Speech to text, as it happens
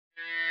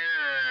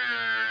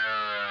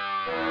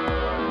Hey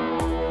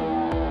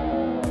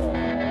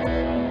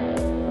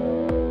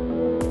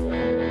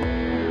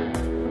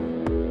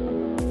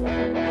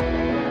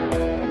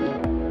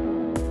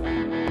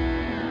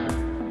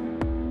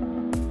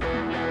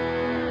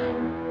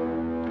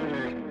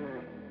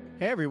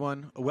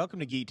everyone, welcome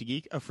to Geek to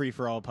Geek, a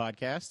free-for-all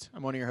podcast.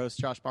 I'm one of your hosts,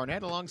 Josh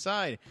Barnett,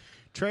 alongside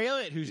Trey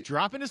Elliott, who's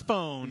dropping his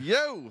phone,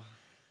 Yo!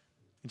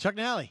 and Chuck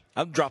Nally.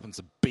 I'm dropping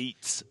some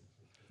beats.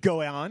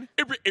 Go on.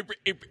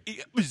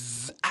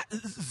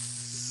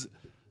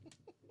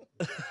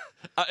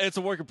 It's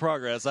a work in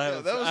progress. I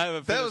haven't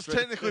That was finished.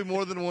 technically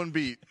more than one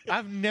beat.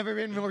 I've never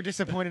been more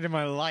disappointed in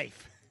my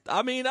life.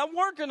 I mean, I'm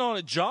working on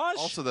it, Josh.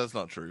 Also, that's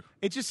not true.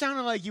 It just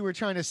sounded like you were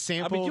trying to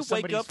sample you wake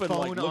somebody's up and phone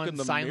like look on in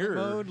the silent mirror,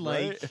 mode.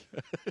 right? Like,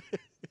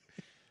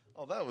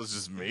 Oh, that was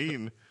just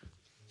mean.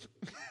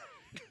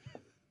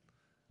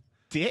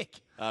 dick.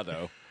 I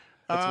know.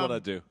 That's what I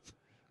do.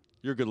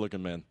 You're a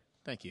good-looking man,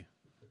 Thank you.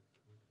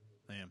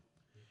 I am.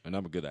 and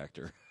I'm a good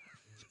actor.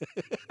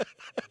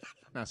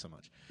 Not so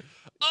much.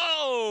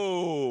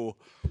 Oh,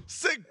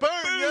 Sick burn,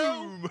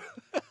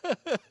 yo!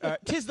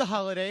 'Tis the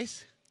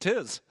holidays.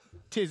 tis.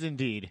 'Tis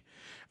indeed.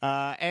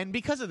 And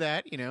because of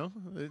that, you know,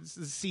 it's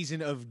the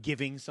season of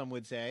giving, some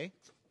would say.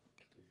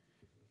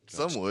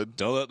 Some would.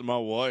 Tell that to my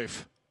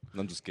wife.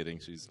 I'm just kidding.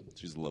 She's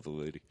a lovely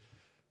lady.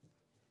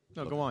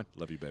 No, go on.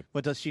 Love you, babe.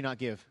 What does she not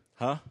give?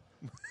 Huh?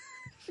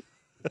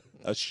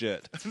 A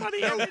shit. No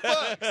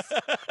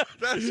fucks.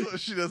 That's what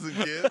she doesn't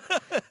get.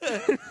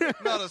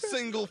 Not a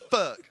single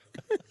fuck.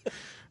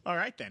 All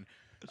right, then.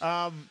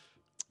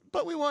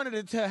 But we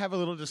wanted to have a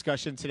little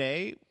discussion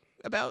today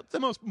about the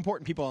most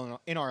important people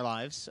in our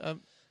lives,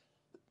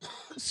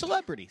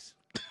 celebrities.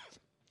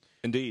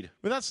 Indeed.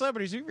 Without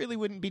celebrities, we really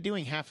wouldn't be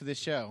doing half of this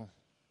show.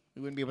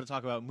 We wouldn't be able to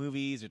talk about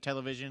movies or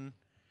television.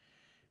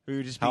 We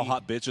would just be How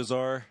hot bitches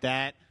are.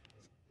 that.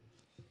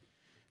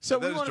 So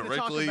That we is wanted to talk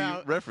directly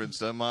about.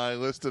 referenced on my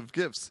list of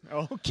gifts.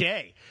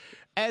 Okay.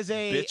 As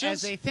a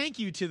Bitches? thank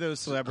you to those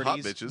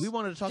celebrities, bitches. we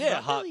wanted to talk Yeah,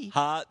 about really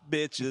hot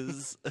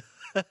bitches.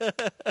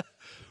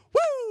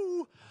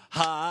 Woo!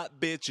 Hot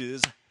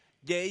bitches.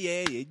 Yeah,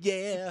 yeah, yeah,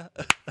 yeah.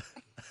 I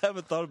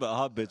haven't thought about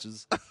hot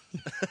bitches.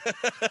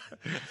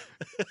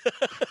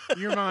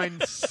 your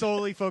mind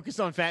solely focused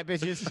on fat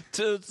bitches.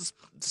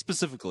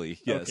 Specifically,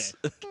 yes.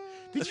 Okay.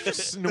 Did you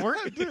just snort?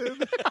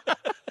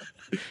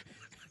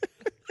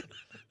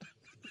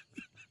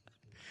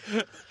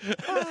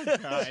 Oh, God.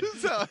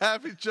 That's how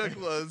happy Chuck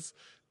was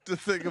to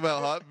think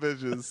about hot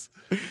bitches.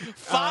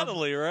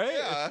 Finally, right?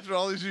 Yeah, after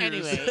all these years.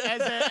 Anyway,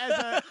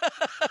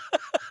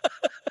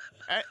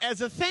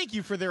 as a thank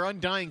you for their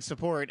undying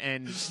support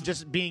and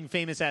just being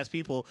famous ass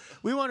people,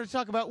 we wanted to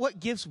talk about what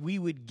gifts we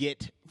would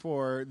get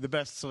for the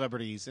best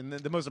celebrities and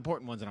the most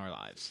important ones in our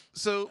lives.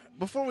 So,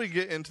 before we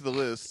get into the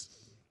list,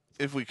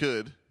 if we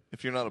could,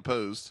 if you're not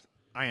opposed,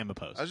 I am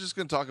opposed. I was just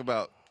going to talk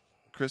about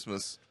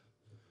Christmas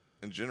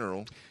in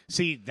general.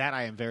 See, that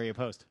I am very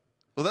opposed.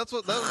 Well, that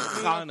was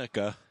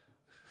Hanukkah.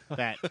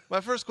 That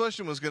my first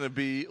question was going to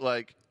be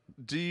like,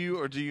 do you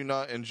or do you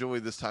not enjoy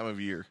this time of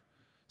year?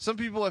 Some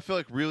people I feel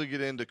like really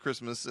get into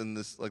Christmas and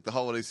this like the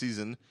holiday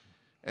season,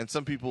 and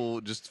some people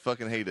just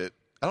fucking hate it.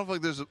 I don't feel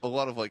like there's a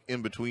lot of like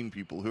in between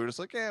people who are just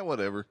like,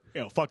 whatever.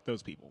 fuck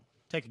those people.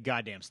 Take a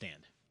goddamn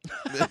stand.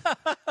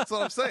 That's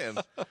what I'm saying.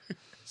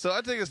 So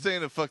I take a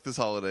stand and fuck this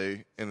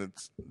holiday and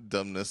its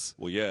dumbness.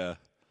 Well, yeah.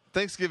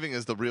 Thanksgiving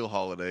is the real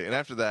holiday, and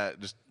after that,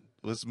 just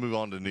let's move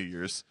on to New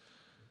Year's.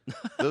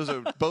 Those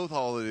are both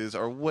holidays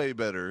are way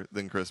better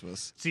than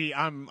Christmas. See,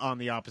 I'm on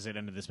the opposite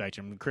end of the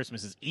spectrum.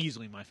 Christmas is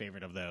easily my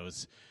favorite of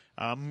those.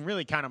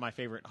 Really kind of my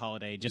favorite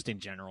holiday just in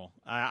general.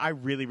 I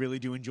really, really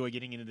do enjoy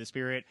getting into the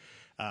spirit.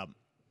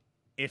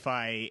 If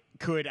I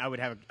could, I would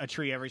have a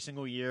tree every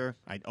single year.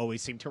 I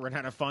always seem to run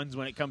out of funds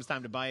when it comes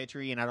time to buy a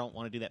tree, and I don't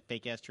want to do that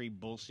fake-ass tree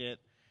bullshit.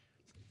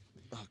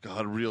 Oh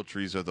God, real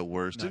trees are the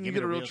worst. No, Didn't you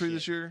give get me a the real real tree shit.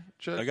 this year,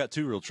 Chuck? I got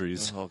 2 real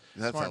trees. Oh,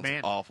 that Smart sounds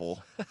man.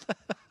 awful.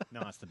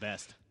 No, it's the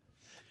best.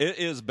 It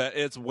is.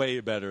 It's way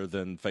better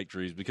than fake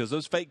trees because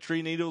those fake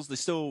tree needles they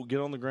still get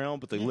on the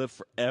ground, but they live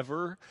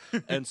forever.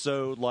 And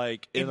so,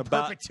 like In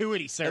about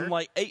perpetuity, sir. in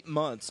like 8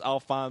 months, I'll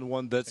find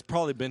one that's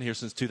probably been here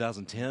since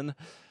 2010,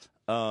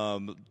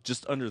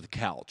 just under the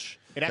couch.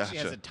 It actually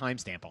has Gotcha. a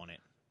timestamp on it.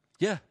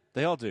 Yeah,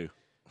 they all do.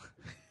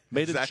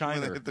 Made Exactly in when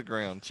they China. hit the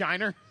ground.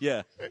 Shiner.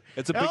 Yeah,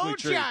 it's a big Oh, league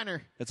tree.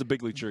 China. It's a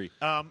big league tree.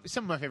 Some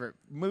of my favorite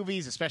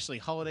movies, especially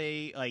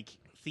holiday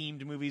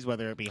themed movies,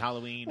 whether it be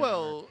Halloween.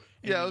 Well, or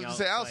yeah, I anything was gonna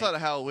say else, outside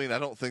of Halloween, I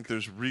don't think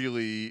there's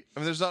really. I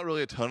mean, there's not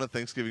really a ton of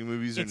Thanksgiving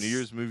movies or New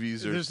Year's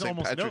movies or there's St.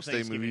 almost Patrick's no Day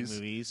Thanksgiving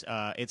movies.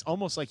 It's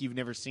almost like you've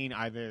never seen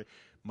either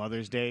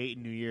Mother's Day,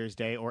 New Year's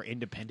Day, or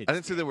Independence I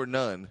didn't say Day. there were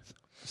none.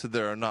 I said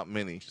there are not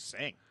many. Just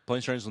saying.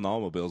 Planes, Trains, and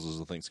Automobiles is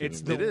a Thanksgiving.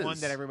 It's movie. the It one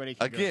is. that everybody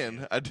can go Again,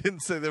 to. I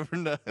didn't say there were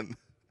none.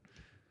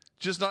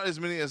 Just not as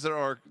many as there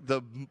are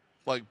the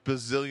like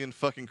bazillion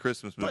fucking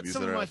Christmas But movies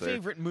some that of are my out there.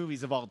 favorite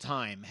movies of all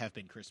time have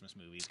been Christmas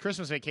movies.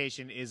 Christmas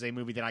Vacation is a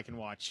movie that I can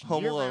watch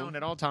Home year-round Alone.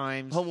 at all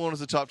times. Home Alone is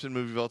a top 10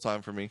 movie of all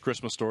time for me.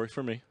 Christmas Story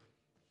for me.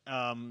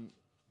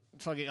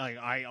 fucking like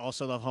I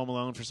also love Home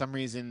Alone. For some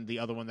reason, the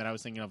other one that I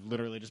was thinking of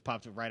literally just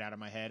popped right out of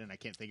my head, and I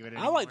can't think of it I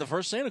anymore. like the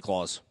first Santa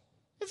Claus.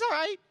 It's all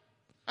right.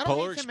 I don't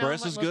Polar hate Tim Allen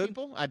Express like is most good?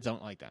 people. I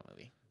don't like that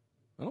movie.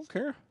 I don't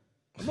care.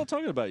 I'm not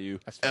talking about you.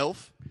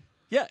 Elf.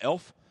 Yeah,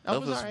 Elf.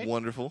 Elf was is all right.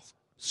 wonderful.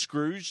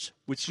 Scrooged,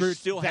 which you Scrooge,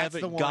 still that's the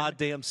haven't one.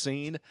 goddamn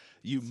seen.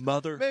 You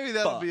mother. Maybe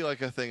that'll be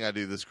like a thing I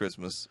do this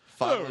Christmas.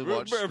 Finally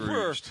watch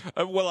Scrooged.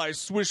 Well, I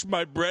swish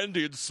my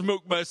brandy and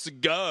smoke my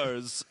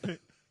cigars.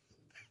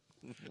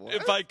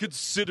 If I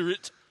consider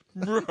it.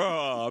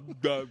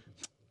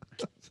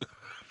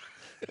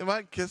 Am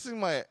I kissing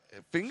my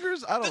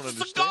fingers? I don't That's a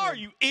understand. cigar,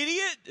 you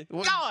idiot!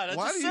 What- God, I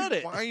just said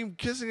it. Why are you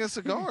kissing a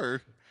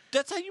cigar?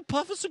 That's how you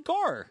puff a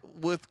cigar.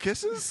 With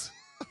kisses?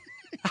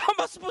 How am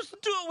I supposed to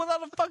do it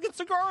without a fucking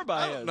cigar in my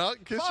I hand? don't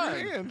not kiss Fine.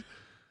 your hand.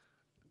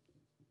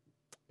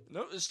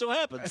 No, it still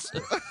happens.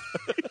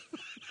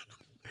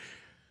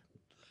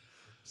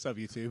 Sub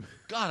YouTube.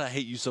 God, I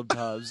hate you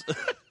sometimes.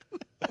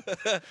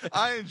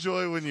 I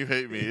enjoy when you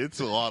hate me. It's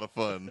a lot of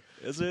fun.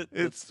 Is it?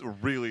 It's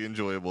really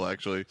enjoyable,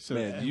 actually. So,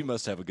 Man, you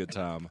must have a good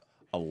time.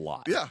 A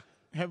lot. Yeah,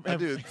 have, I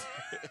do.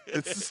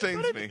 It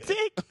sustains me.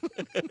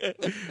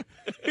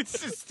 It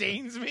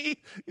sustains me.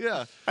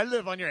 Yeah, I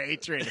live on your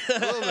hatred. a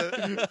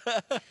little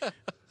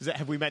bit.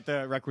 Have we met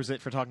the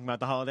requisite for talking about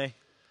the holiday?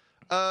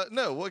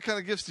 No, what kind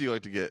of gifts do you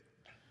like to get?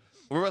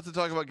 We're about to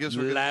talk about gifts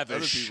for other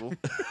Lavish. people.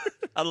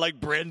 I like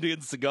brandy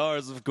and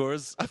cigars, of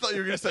course. I thought you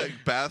were going to say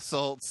like, bath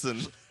salts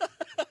and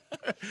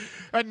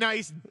A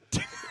nice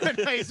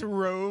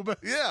robe.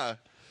 yeah.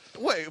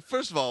 Wait,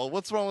 first of all,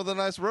 what's wrong with a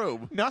nice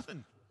robe?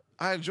 Nothing.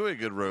 I enjoy a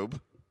good robe.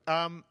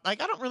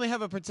 Like I don't really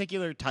have a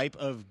particular type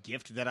of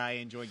gift that I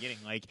enjoy getting.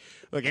 Like,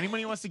 look,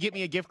 anybody wants to get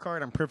me a gift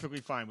card, I'm perfectly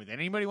fine with it.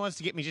 Anybody wants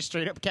to get me just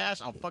straight up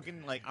cash, I'll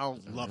fucking I'll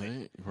love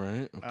it.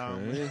 Right.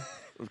 Okay.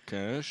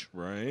 Cash.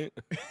 Right.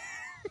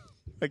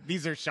 Like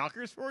these are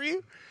shockers for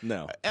you.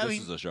 No, I this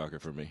mean- is a shocker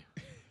for me.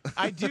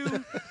 I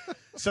do.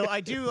 So I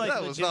do like.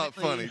 That was not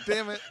funny.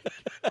 Damn it.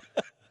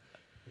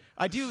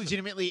 I do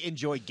legitimately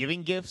enjoy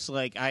giving gifts.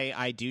 Like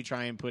I do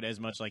try and put as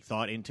much like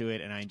thought into it,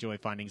 and I enjoy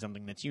finding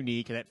something that's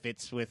unique that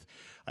fits with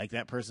like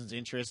that person's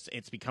interests.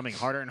 It's becoming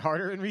harder and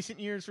harder in recent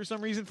years for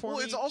some reason for Well,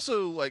 me. it's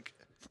also like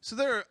so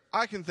there.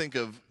 I can think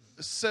of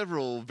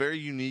several very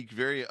unique,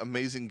 very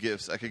amazing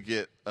gifts I could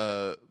get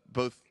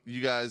both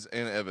you guys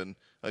and Evan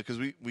because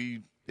we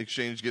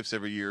exchange gifts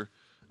every year.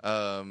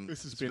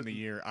 This has been the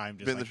year I'm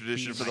just been the like,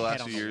 tradition beating for the my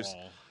last head few on the years.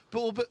 wall.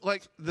 But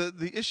like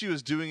the issue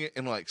is doing it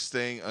and like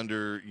staying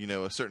under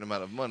a certain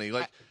amount of money.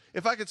 Like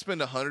if I could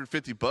spend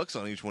 $150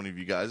 on each one of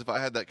you guys, if I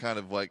had that kind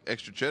of like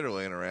extra cheddar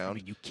laying I around,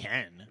 mean, you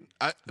can,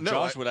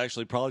 Josh would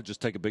actually probably just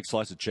take a big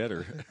slice of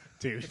cheddar.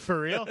 dude, for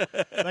real.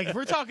 Like if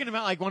we're talking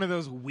about like one of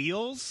those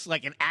wheels,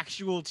 like an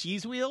actual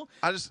cheese wheel,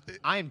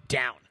 I am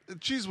down.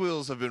 cheese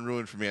wheels have been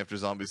ruined for me after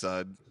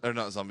Zombicide or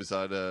not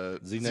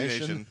Zombicide, Z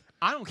Nation?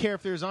 I don't care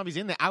if there's zombies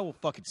in there. I will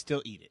fucking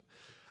still eat it.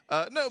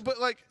 No, but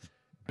like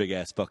Big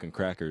ass fucking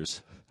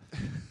crackers.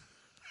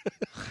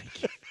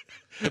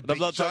 I'm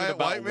not talking giant about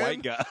white man?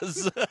 white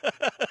guys.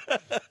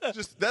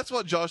 just that's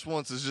what Josh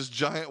wants is just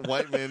giant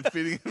white men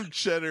feeding him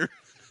cheddar.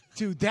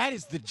 Dude, that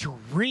is the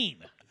dream.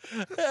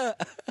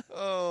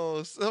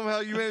 Oh, somehow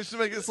you managed to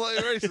make it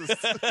slightly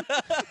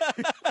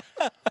racist.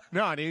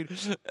 No, dude.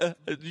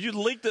 You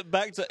linked it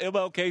back to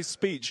MLK's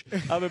speech.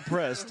 I'm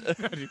impressed.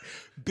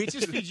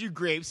 Bitches feed you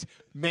grapes,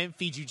 men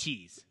feed you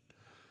cheese.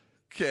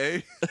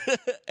 Okay.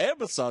 And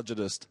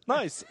misogynist.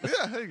 Nice.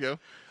 Yeah, there you go.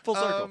 Full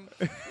circle.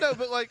 No,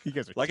 but like You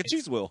guys are Like a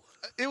cheese wheel.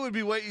 it would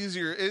be way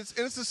easier. It's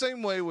the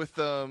same way with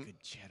good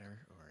cheddar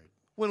or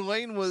when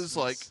Lane was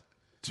like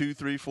 2,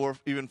 3, 4,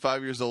 even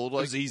 5 years old. It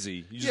Like was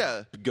easy. You just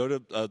Yeah. go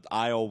to an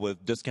aisle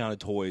with discounted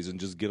toys and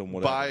just get them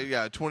whatever. buy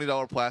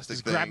 $20 plastic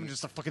just thing, grab him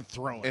just to fucking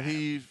throw it. and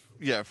he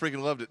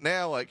freaking loved it.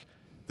 Now like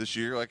this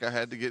year, like I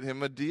had to get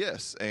him a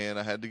DS, and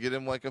I had to get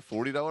him like a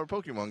 $40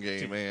 Pokemon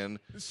game, and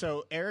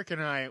So Eric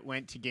and I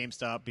went to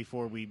GameStop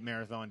before we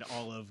marathoned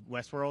all of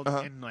Westworld,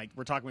 and like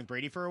we're talking with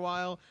Brady for a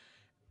while,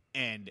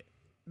 and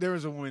there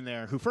was a woman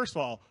there who, first of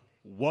all,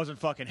 wasn't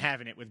fucking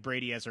having it with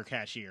Brady as her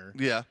cashier.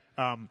 yeah,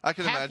 I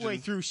can halfway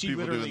imagine through, she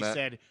people literally doing that.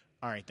 said,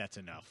 "All right, that's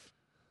enough."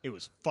 It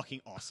was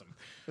fucking awesome.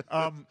 But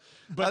I then,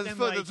 feel like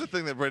like, that's a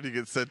thing that Brady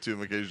gets said to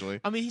him occasionally.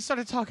 I mean, he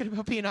started talking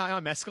about being high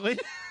on mescaline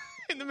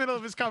in the middle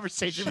of his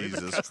conversation with the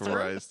Jesus customer.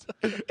 Christ.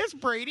 It's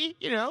Brady,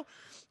 you know.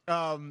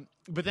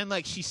 But then,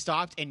 like, she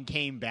stopped and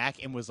came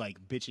back and was like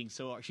bitching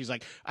so hard. She's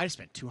like, "I just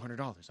spent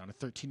 $200 on a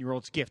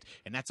 13-year-old's gift,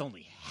 and that's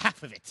only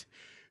half of it."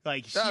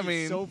 Like, she's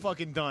mean- so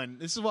fucking done.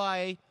 This is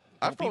why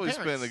I've don't be probably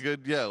parents. spent a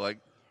good like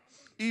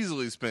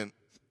easily spent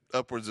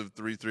upwards of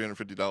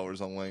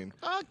 $350 on Lane.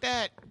 Fuck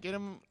that. Get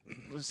him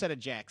a set of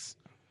jacks.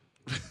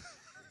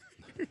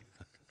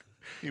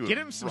 He would Get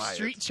him some riot.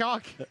 street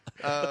chalk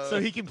so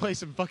he can play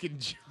some fucking.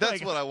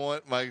 That's what I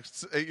want my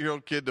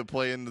 8-year-old kid to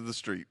play into the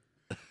street,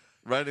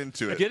 right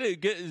into it.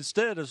 Get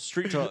instead of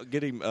street chalk,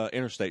 get him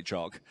interstate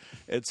chalk.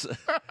 It's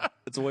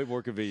way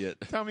more convenient.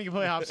 Tell me you can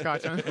play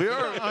hopscotch on, We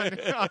are- on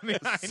the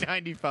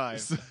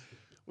I-95.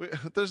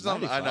 There's not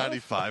an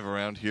 95? I-95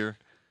 around here.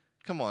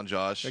 Come on,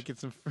 Josh. That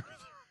gets him further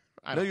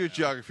I Know don't your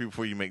geography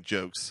before you make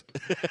jokes.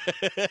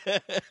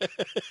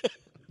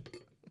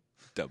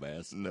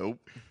 Dumbass. Nope.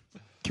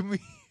 Can we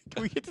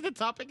get to the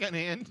topic at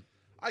hand?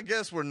 I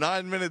guess we're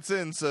 9 minutes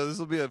in, so this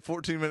will be a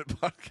 14-minute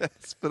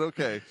podcast, but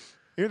okay.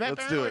 You're that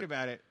Let's do paranoid it.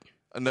 about it.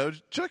 No,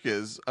 Chuck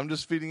is. I'm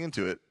just feeding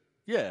into it.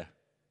 Yeah.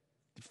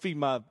 Feed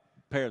my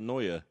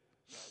paranoia,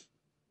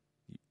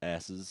 you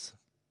asses.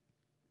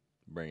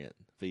 Bring it.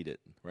 Feed it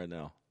right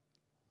now.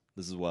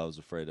 This is why I was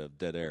afraid of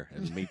dead air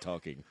and me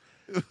talking.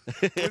 When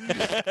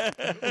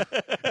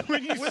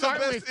you With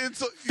start the with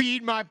best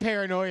feed my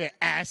paranoia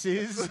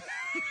asses,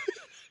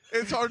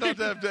 it's hard not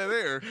to have dead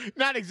air.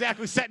 not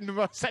exactly setting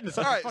us up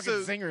All for right, fucking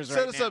so singers set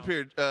right us now. up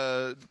here,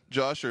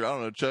 Josh, or I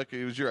don't know, Chuck.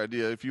 It was your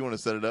idea if you want to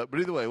set it up. But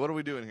either way, what are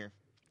we doing here?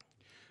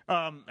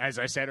 As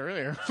I said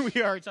earlier,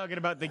 we are talking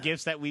about the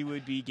gifts that we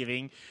would be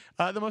giving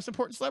the most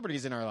important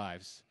celebrities in our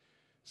lives.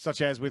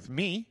 Such as with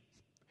me,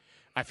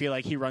 I feel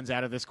like he runs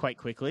out of this quite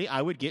quickly.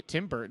 I would get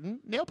Tim Burton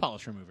nail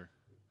polish remover.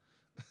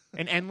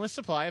 An endless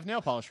supply of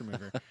nail polish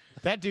remover.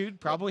 That dude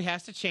probably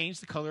has to change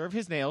the color of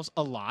his nails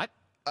a lot.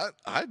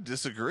 I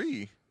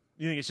disagree.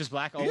 You think it's just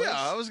black always? Yeah,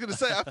 I was going to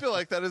say, I feel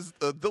like that is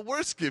the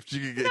worst gift you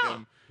could get No.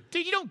 him.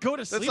 Dude, you don't go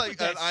to sleep That's like with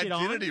that an shit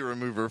identity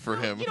remover for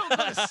on. him. You don't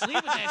go to sleep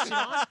with that shit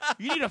on.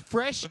 You need a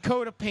fresh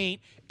coat of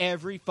paint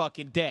every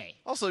fucking day.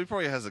 Also, he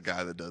probably has a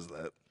guy that does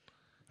that.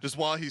 Just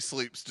while he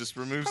sleeps, just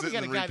removes Probably it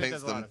got a and guy that repaints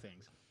does a lot them. of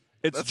things.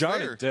 It's That's Johnny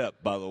fair. Depp,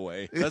 by the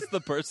way. That's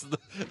the person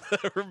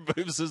that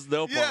removes his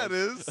nail polish. Yeah, it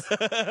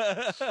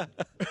is.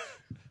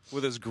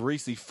 With his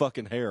greasy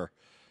fucking hair.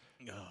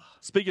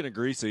 Speaking of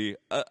greasy,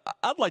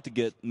 I'd like to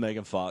get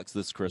Megan Fox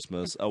this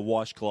Christmas a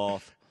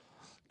washcloth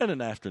and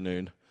an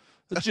afternoon.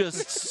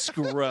 Just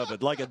scrub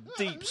it like a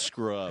deep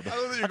scrub. I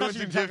don't think you're I thought going you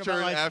to were talking gift her about,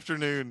 an like-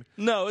 afternoon.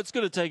 No, it's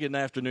going to take an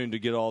afternoon to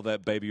get all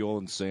that baby oil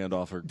and sand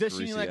off her Does she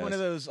greasy need like ass. one of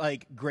those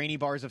like grainy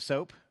bars of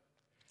soap?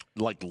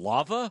 Like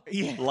lava?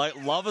 Yeah.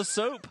 Like lava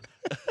soap?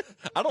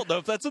 I don't know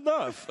if that's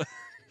enough.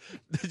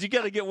 You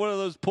got to get one of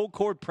those pull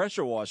cord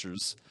pressure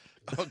washers.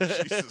 Oh,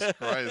 Jesus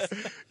Christ.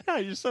 Yeah,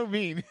 you're so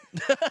mean.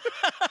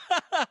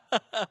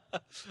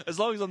 As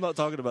long as I'm not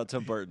talking about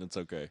Tim Burton, it's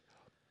okay.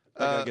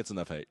 That guy gets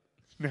enough hate.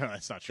 No,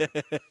 that's not true.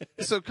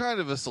 So, kind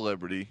of a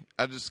celebrity.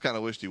 I just kind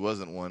of wished he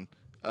wasn't one.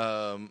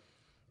 I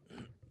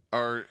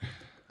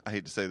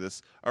hate to say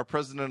this, our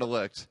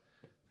president-elect,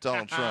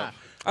 Donald Trump.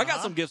 I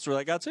got some gifts for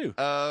that guy, too.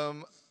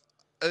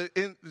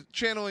 In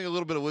channeling a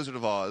little bit of Wizard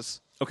of Oz,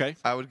 Okay.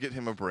 I would get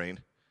him a brain.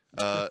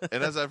 And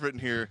as I've written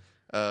here,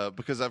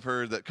 because I've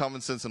heard that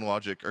common sense and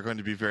logic are going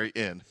to be very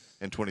in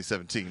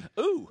 2017.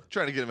 Ooh,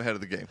 Trying to get him ahead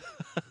of the game.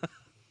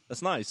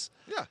 that's nice.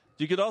 Yeah,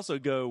 You could also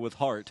go with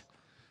heart,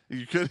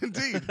 you could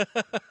indeed.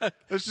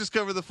 Let's just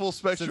cover the full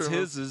spectrum. since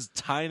his is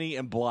tiny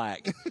and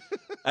black.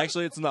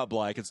 Actually, it's not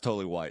black. It's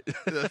totally white.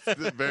 That's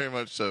very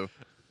much so.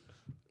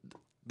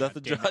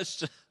 Nothing, damn it.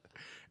 Josh.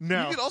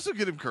 No, You could also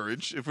get him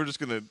courage if we're just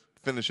going to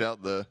finish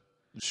out the.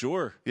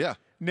 Sure. Yeah.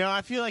 no,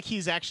 I feel like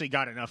he's actually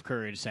got enough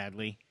courage.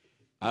 Sadly,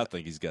 I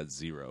think he's got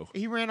zero.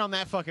 he ran on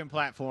that fucking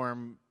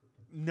platform,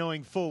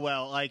 knowing full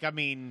well. Like, I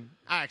mean,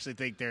 I actually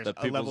think there's That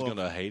a people's level going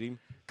to of hate him.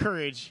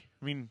 courage.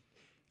 I mean,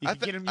 you I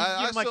can get him. You I can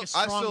give him like a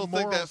still, strong I still think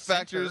moral that center.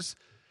 factors.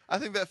 I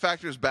think that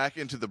factors back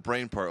into the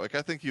brain part. Like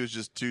I think he was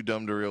just too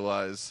dumb to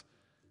realize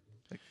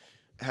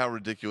how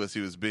ridiculous he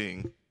was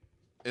being,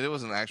 and it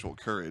wasn't actual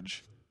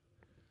courage.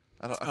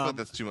 I feel like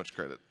that's too much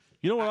credit.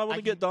 You know what I want I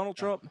to get can- Donald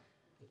Trump?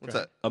 What's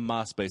that? A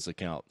MySpace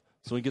account.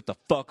 So we can get the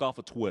fuck off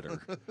of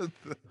Twitter.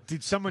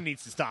 Dude, someone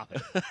needs to stop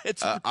it.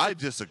 It's I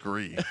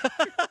disagree.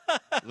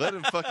 Let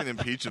him fucking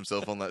impeach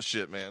himself on that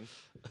shit, man.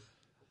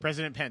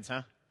 President Pence,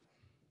 huh?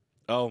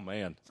 oh,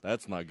 man.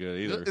 That's not good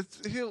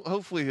either.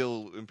 Hopefully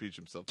he'll impeach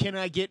himself. Can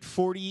I get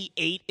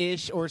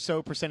 48-ish or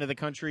so percent of the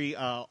country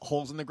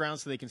holes in the ground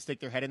so they can stick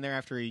their head in there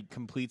after he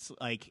completes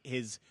like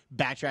his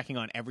backtracking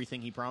on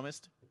everything he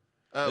promised?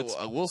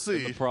 We'll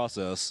see. The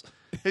process.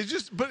 He's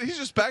just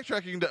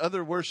backtracking to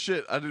other worse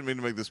shit. I didn't mean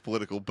to make this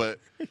political, but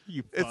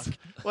You it's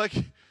fuck.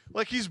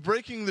 like he's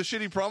breaking the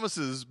shitty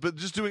promises, but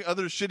just doing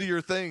other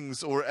shittier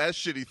things or as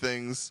shitty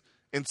things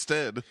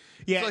instead.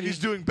 Yeah, it's like he's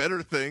doing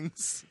better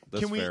things.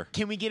 That's Can we fair.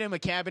 can we get him a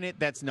cabinet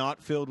that's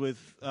not filled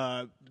with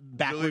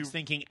backwards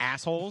thinking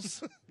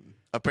assholes?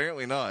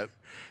 Apparently not.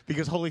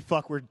 Because holy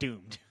fuck, we're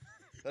doomed.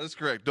 That is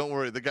correct. Don't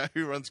worry. The guy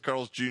who runs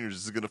Carl's Jr.'s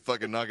is going to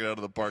fucking knock it out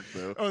of the park,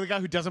 though. Oh, the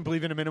guy who doesn't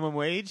believe in a minimum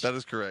wage? That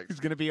is correct.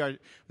 Who's going to be our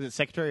was it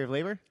Secretary of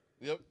Labor?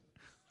 Yep.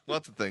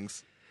 Lots of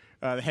things.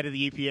 The head of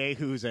the EPA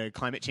who's a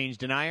climate change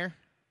denier?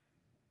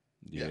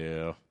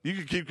 Yeah. You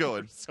can keep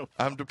going. So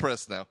I'm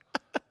depressed now.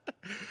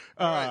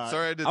 All right.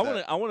 Sorry I did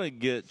that. I want to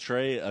get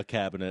Trey a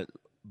cabinet,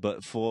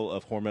 but full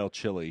of Hormel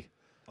chili.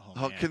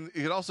 Oh, man.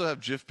 you can also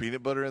have Jif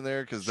peanut butter in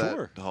there because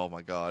Sure. that. Oh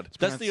my god,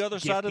 That's the other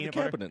Gift side of the peanut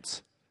butter?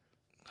 cabinets.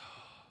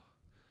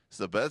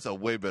 that's a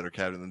way better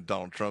cabinet than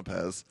Donald Trump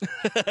has.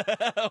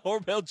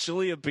 Hormel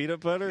chili and peanut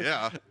butter?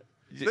 Yeah,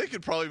 they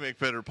could probably make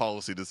better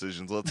policy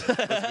decisions. Let's be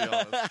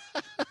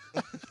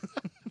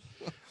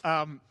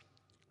honest.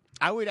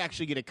 I would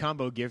actually get a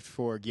combo gift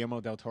for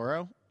Guillermo del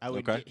Toro. I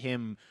would Okay. get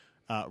him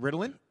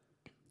Ritalin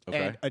Okay.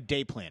 and a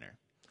day planner.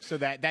 so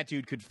that that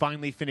dude could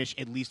finally finish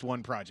at least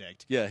one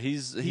project. Yeah, he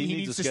needs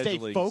a to stay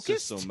scheduling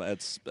focused system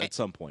at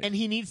some point. And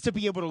he needs to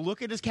be able to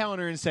look at his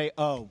calendar and say,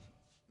 "Oh,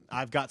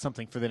 I've got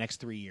something for the next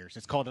 3 years.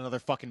 It's called another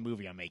fucking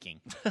movie I'm making."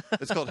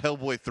 It's called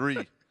Hellboy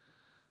 3.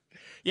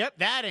 Yep,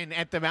 that and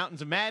At the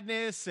Mountains of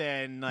Madness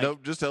and like Nope,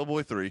 just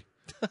Hellboy 3.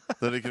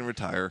 Then he can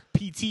retire.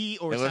 PT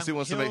or Unless he Silent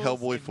wants to make Hills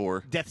Hellboy and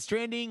 4. Death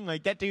Stranding.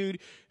 Like that dude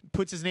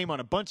puts his name on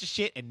a bunch of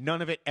shit and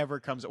none of it ever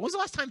comes. When was the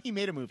last time he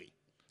made a movie?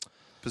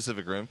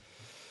 Pacific Rim.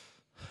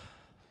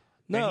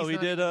 No, he's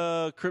he not-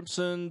 did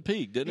Crimson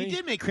Peak, didn't he? He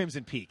did make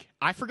Crimson Peak.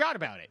 I forgot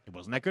about it. It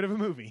wasn't that good of a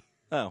movie.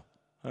 Oh,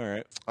 all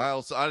right. I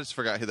just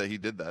forgot that he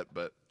did that,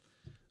 but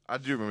I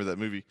do remember that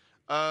movie.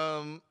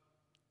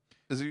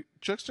 Is it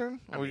Chuck's turn?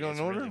 Are we mean, going it's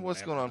in order? really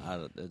What's going whatever.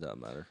 on? It doesn't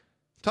matter.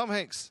 Tom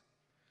Hanks.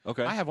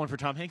 Okay. I have one for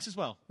Tom Hanks as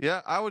well.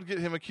 Yeah, I would get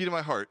him a key to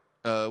my heart,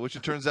 which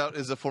it turns out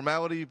is a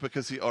formality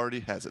because he already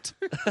has it.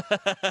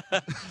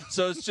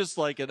 So it's just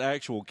like an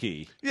actual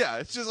key. Yeah,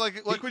 it's just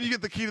like when you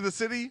get the key to the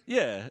city.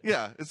 Yeah.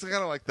 Yeah, it's kind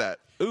of like that.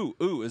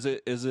 Ooh, is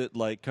it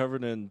like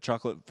covered in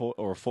chocolate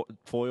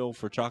foil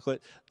for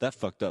chocolate? That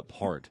fucked up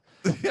hard.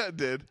 Yeah, it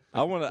did.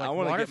 I want to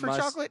water get for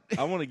chocolate?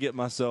 I want to get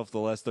myself the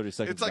last 30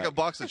 seconds. It's like a back.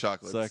 box of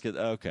chocolates. So I could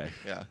okay.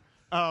 Yeah.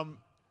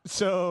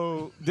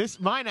 So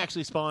mine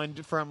actually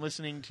spawned from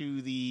listening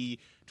to the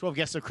 12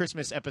 Guests of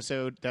Christmas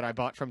episode that I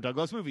bought from Doug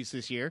Loves Movies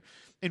this year,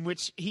 in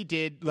which he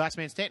did Last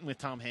Man Standing with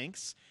Tom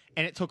Hanks,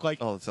 and it took like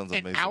Oh, that sounds an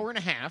amazing. hour and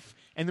a half,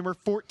 and there were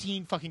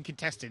 14 fucking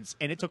contestants,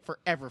 and it took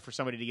forever for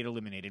somebody to get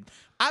eliminated.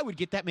 I would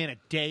get that man a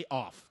day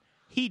off.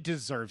 He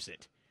deserves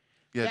it.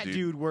 Yeah, That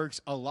dude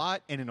works a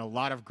lot and in a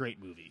lot of great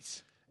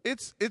movies.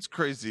 It's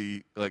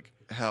crazy like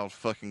how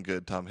fucking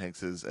good Tom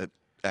Hanks is at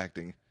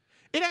acting.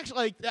 It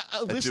actually, like,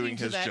 listening doing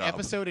to his that job.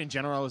 episode in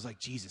general, I was like,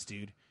 Jesus,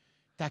 dude,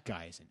 that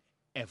guy is in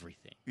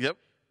everything. Yep.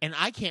 And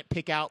I can't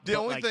pick out The but,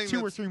 only like thing 2 or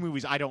that's- 3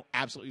 movies I don't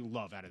absolutely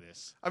love out of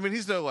this. I mean,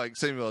 he's no like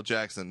Samuel L.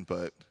 Jackson,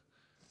 but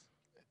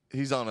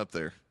he's on up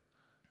there.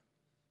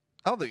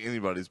 I don't think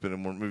anybody's been in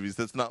more movies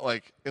that's not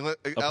like A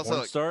outside porn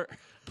like, star,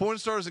 porn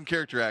stars and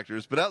character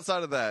actors, but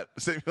outside of that,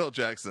 Samuel L.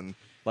 Jackson,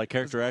 like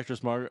character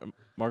actress Margot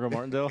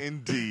Martindale.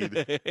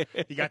 indeed.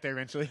 You got there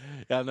eventually.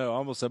 Yeah, I know. I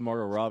almost said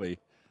Margot Robbie.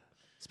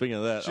 Speaking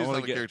of that, She's I want not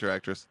to a get character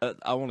actress.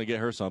 I want to get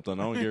her something.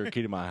 I want to get her a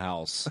key to my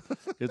house.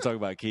 You talk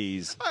about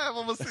keys. I have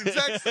almost the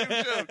exact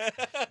same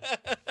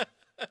joke.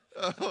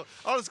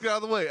 I'll just get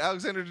out of the way.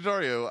 Alexander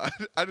Daddario.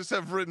 I just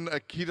have written a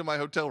key to my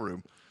hotel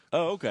room.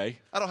 Oh, okay.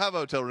 I don't have a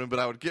hotel room, but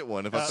I would get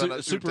one if I found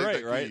out she would Super take 8, that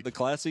key. right? The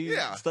classy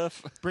Yeah.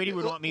 stuff Brady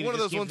would want me to one of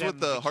just those ones give with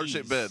them the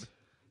heart-shaped keys. bed.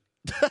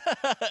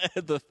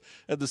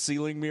 at the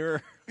ceiling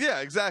mirror.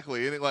 Yeah,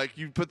 exactly. And it, like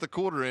you put the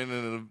quarter in,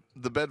 and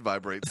the bed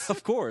vibrates.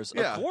 Of course,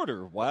 Yeah. a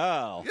quarter.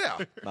 Wow.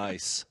 Yeah.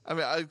 Nice. I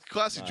mean,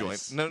 classy Nice.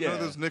 joint. None Yeah. of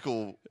those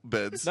nickel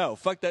beds. No,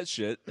 fuck that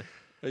shit.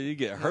 You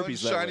get One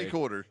herpes that shiny way.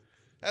 quarter.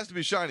 Has to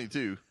be shiny too.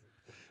 You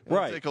don't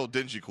Right. Take old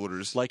dingy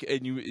quarters. Like,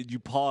 and you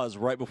pause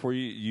right before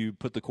you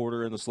put the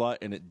quarter in the slot,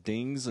 and it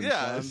dings and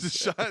yeah, shines. it's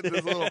just shine.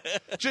 This little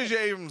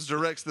J.J. Abrams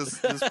directs this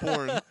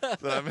porn that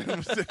I'm in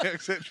with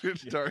Alexander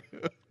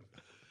Daddario.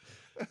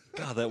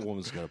 God, that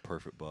woman's got a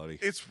perfect body.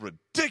 It's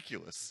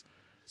ridiculous.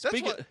 That's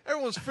Speaking- what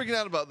everyone's freaking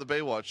out about the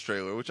Baywatch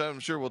trailer, which I'm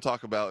sure we'll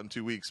talk about in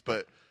 2 weeks.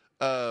 But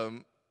I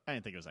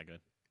didn't think it was that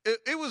good.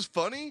 it was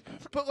funny,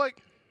 but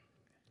like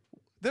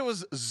there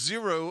was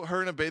zero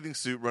her in a bathing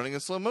suit running in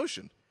slow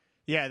motion.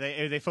 Yeah,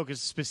 they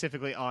focused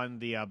specifically on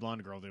the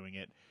blonde girl doing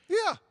it.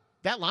 Yeah.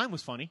 That line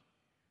was funny.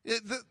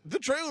 The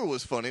trailer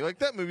was funny. Like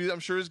that movie,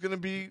 I'm sure is going to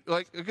be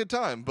like a good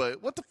time.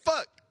 But what the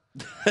fuck?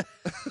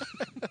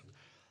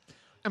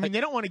 I mean, they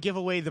don't want to give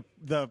away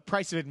the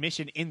price of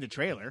admission in the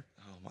trailer.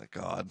 Oh my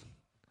god!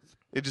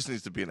 It just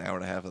needs to be an hour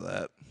and a half of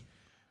that.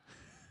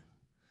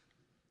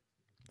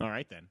 All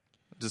right, then.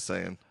 Just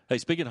saying. Hey,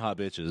 speaking of hot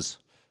bitches.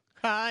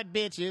 Hot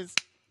bitches.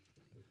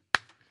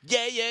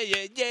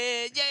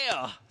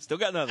 Yeah. Still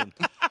got nothing.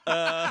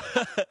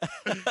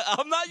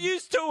 I'm not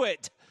used to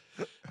it.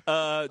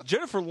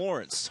 Jennifer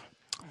Lawrence.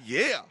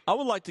 Yeah. I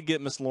would like to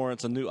get Miss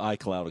Lawrence a new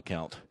iCloud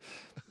account.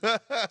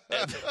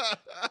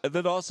 And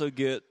then also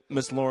get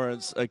Miss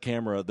Lawrence a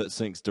camera that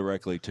syncs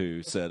directly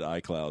to said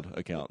iCloud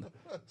account.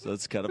 So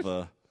it's kind of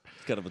a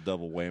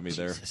double whammy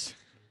there.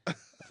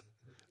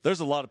 There's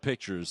a lot of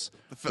pictures,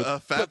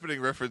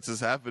 Fappening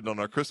references happened on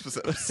our Christmas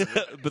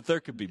episode. but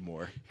there could be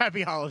more.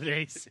 Happy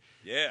holidays.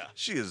 Yeah,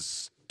 She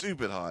is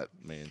stupid hot.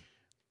 man.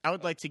 I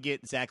would like to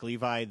get Zach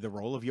Levi the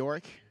role of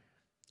Yorick.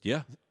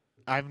 Yeah,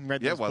 I haven't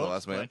read Yeah, those Why the books,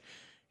 Last Man. but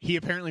he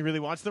apparently really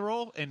wants the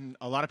role, and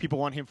a lot of people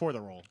want him for the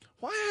role.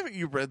 Why haven't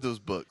you read those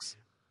books?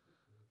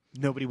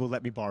 Nobody will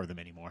let me borrow them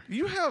anymore.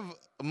 You have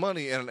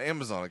money and an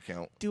Amazon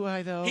account. Do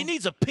I, though? he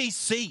needs a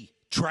PC,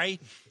 Trey,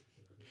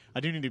 I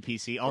do need a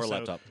PC. or Also, a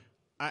laptop.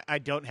 I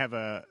don't have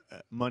a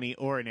money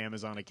or an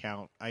Amazon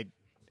account. I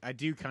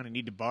do kind of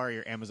need to borrow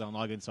your Amazon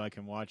login so I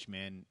can watch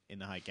Man in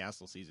the High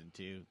Castle season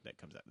 2 that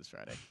comes out this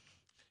Friday.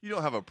 You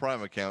don't have a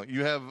Prime account.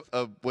 You have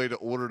a way to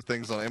order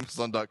things on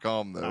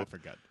Amazon.com, though. I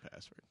forgot the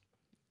password.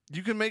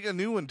 You can make a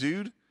new one,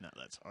 dude. No,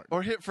 that's hard.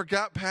 Or hit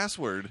forgot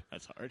password.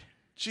 That's hard.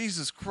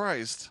 Jesus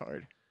Christ. It's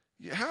hard.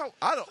 How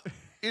I don't.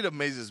 It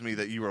amazes me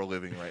that you are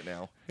living right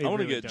now. It I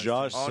want to really get does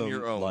Josh On some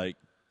your own. like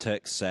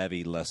tech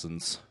savvy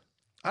lessons.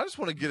 I just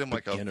want to get him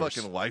like a Beginners.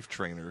 fucking life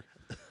trainer.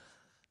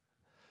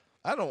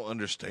 I don't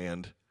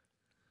understand.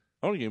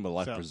 I want to get him a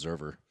life So-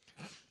 preserver.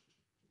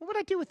 What would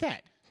I do with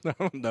that? I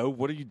don't know.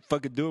 What are you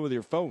fucking doing with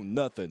your phone?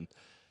 Nothing.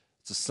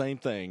 It's the same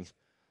thing.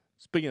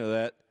 Speaking of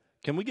that,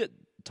 can we get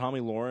Tommy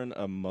Lauren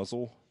a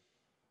muzzle?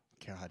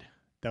 God,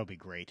 that would be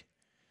great.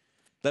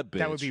 That bitch.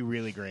 That would be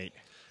really great.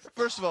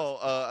 First of all,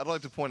 I'd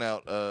like to point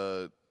out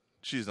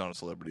she's not a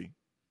celebrity,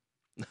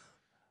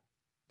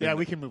 Yeah,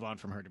 we can move on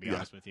from her, to be Yeah.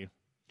 honest with you.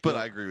 but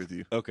I agree with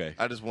you. okay.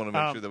 I just want to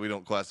make sure that we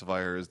don't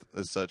classify her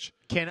as such.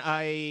 Can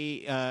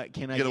I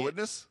Get a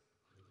witness?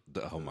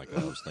 Oh my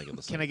god, I was thinking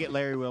the same. Can I get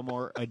Larry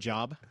Wilmore a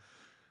job?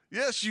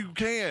 Yes, you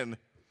can.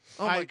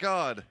 Oh my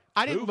god.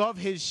 I didn't love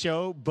his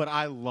show, but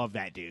I love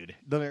that dude,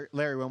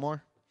 Larry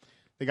Wilmore,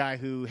 the guy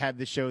who had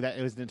the show that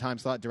it was in the time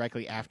slot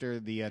directly after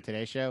the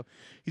Today Show.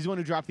 He's the one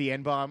who dropped the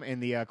N-bomb in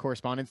the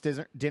correspondence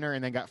dinner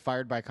and then got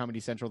fired by Comedy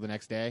Central the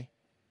next day.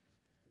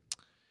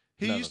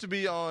 He No. used to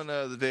be on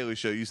the Daily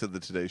Show. You said the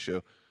Today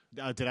Show.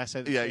 Did I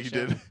say the Yeah, Today you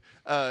Show?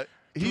 did.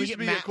 He we used to get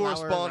be a Matt Lauer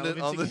correspondent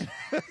on relevance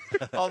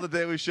the on the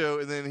Daily Show,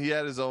 and then he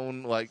had his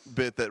own like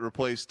bit that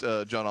replaced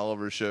John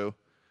Oliver's show,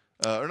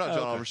 or not John okay.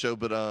 Oliver's show,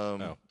 but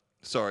the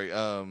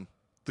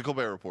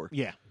Colbert Report.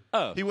 Yeah.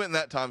 Oh, He went in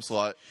that time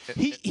slot.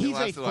 He's It a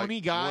lasted, funny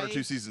like, guy. 1 or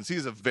 2 seasons.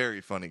 He's a very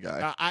funny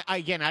guy.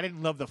 I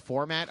didn't love the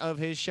format of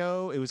his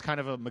show. It was kind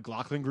of a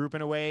McLaughlin group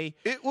in a way,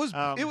 It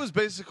was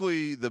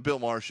basically the Bill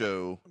Maher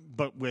show.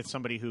 but with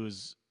somebody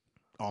who's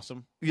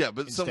awesome. Yeah,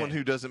 but someone Instead.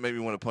 who doesn't make me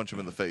want to punch him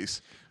in the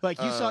face. Like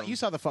you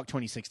saw the Fuck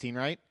 2016,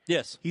 right?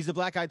 yes. He's the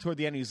black guy toward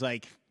the end. He's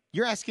like,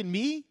 "You're asking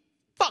me?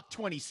 Fuck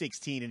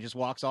 2016," and just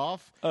walks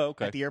off. Oh,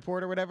 okay. At the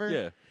airport or whatever.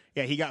 Yeah.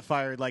 Yeah. He got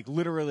fired like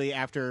literally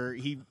after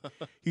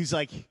he's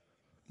like.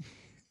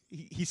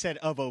 He said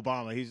of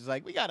Obama. He's just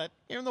like, "We got it.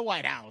 You're in the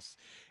White House,"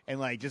 and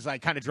like just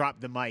like kind of dropped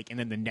the mic. And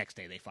then the next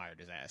day they fired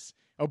his ass.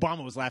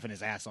 Obama was laughing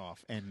his ass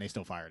off, and they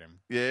still fired him.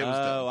 Yeah, it was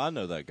Oh, dumb. I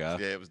know that guy.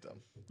 Yeah, it was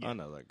dumb. I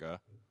know that guy.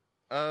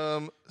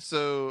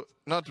 So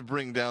not to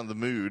bring down the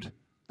mood,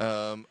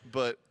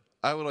 but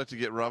I would like to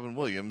get Robin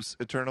Williams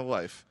Eternal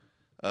Life,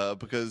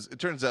 because it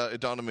turns out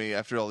it dawned on me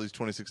after all these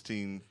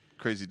 2016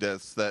 crazy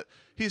deaths that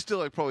he's still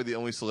like probably the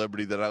only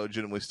celebrity that I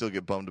legitimately still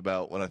get bummed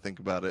about when I think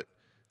about it.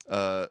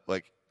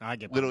 Like I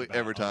get bummed literally about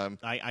every it. time.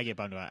 I get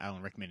bummed about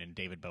Alan Rickman and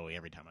David Bowie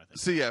every time I think.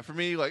 So yeah, for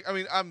me, like I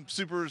mean, I'm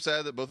super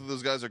sad that both of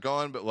those guys are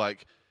gone, but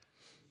like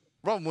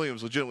Robin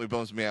Williams legitimately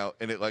bums me out,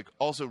 and it like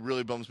also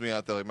really bums me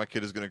out that like my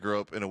kid is going to grow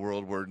up in a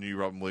world where new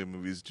Robin Williams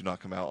movies do not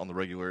come out on the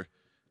regular,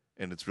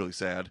 and it's really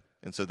sad.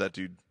 And so that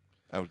dude,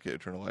 I would get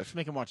Eternal Life. Just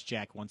make him watch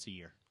Jack once a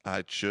year.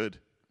 I should,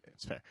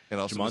 It's fair. and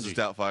also Jumanji.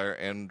 Mrs. Doubtfire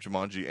and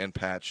Jumanji and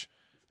Patch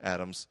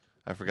Adams.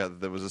 I forgot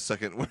that there was a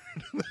second word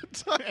in that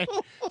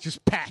title.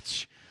 Just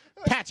Patch,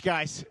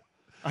 guys.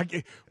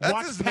 That's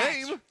Watch his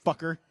Patch, name.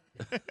 fucker.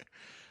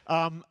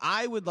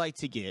 I would like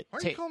to get. Why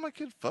are you calling my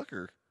kid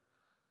fucker?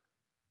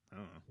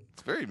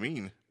 It's very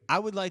mean. I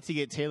would like to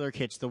get Taylor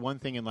Kitsch the one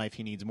thing in life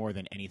he needs more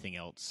than anything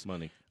else: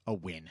 Money. a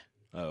win.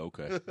 Oh,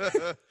 okay.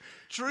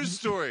 True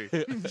story.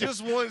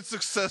 Just one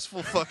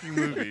successful fucking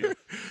movie.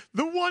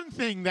 The one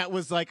thing that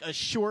was like a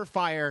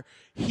surefire,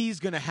 he's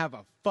going to have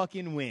a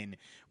fucking win,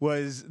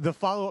 was the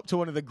follow up to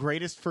one of the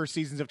greatest first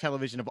seasons of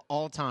television of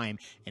all time,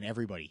 and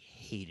everybody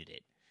hated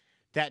it.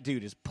 That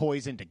dude is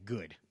poison to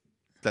good.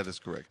 That is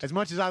correct. As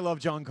much as I love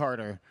John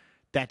Carter,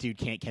 that dude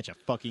can't catch a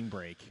fucking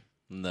break.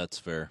 That's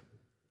fair.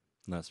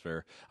 That's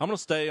fair. I'm going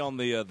to stay on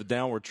the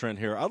downward trend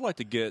here. I'd like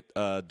to get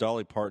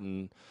Dolly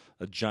Parton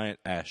a giant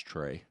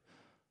ashtray.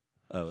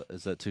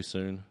 Is that too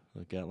soon?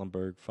 The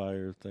Gatlinburg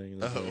fire thing?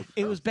 Oh.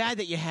 It was bad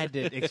that you had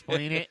to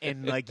explain it,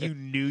 and like you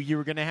knew you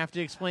were going to have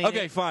to explain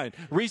Okay, it. fine.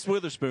 Reese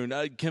Witherspoon,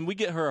 can we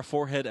get her a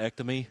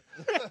foreheadectomy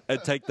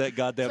and take that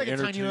goddamn It's like a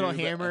inner tiny little tube,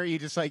 hammer. You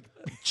just like,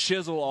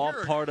 chisel off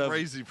You're a part of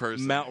crazy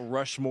person. Mount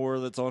Rushmore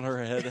that's on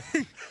her head?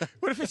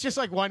 what if it's just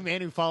like one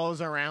man who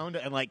follows around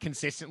and like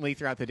consistently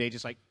throughout the day,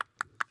 just like,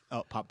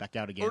 oh, pop back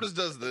out again. Or just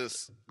does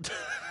this.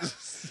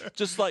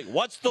 Just like,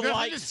 what's the Nothing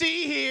light? to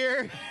see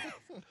here.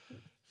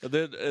 And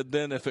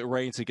then if it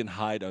rains, he can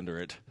hide under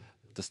it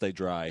to stay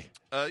dry.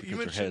 You Because her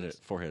mentioned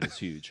forehead is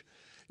huge.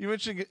 you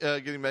mentioned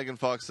getting Megan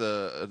Fox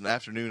an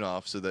afternoon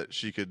off so that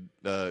she could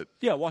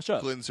Yeah, wash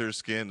up. cleanse her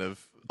skin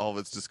of all of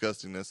its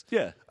disgustingness.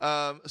 Yeah.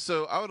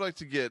 So I would like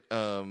to get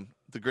the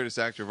greatest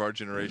actor of our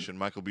generation,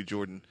 Michael B.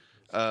 Jordan,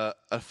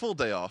 a full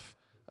day off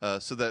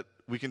so that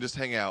we can just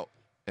hang out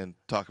and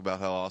talk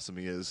about how awesome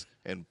he is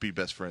and be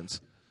best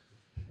friends.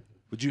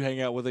 Would you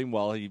hang out with him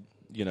while he,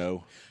 Did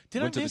went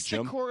to I the miss the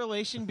gym?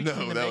 correlation between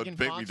No, the that Megan would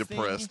make Fox me thing?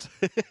 depressed.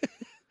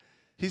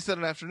 He said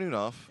an afternoon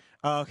off.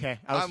 Oh, okay.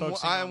 I was I'm-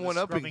 focusing I on am the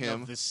one-upping scrubbing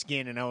him. of the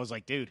skin, and I was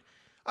like, dude,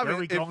 I where mean, are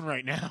we if- going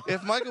right now?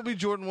 If Michael B.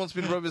 Jordan wants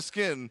me to rub his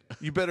skin,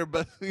 you better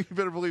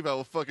believe I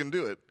will fucking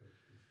do it.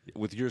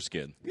 with your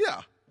skin?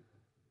 Yeah.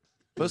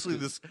 Mostly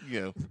this,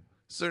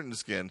 certain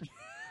skin.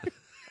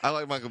 I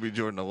like Michael B.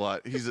 Jordan a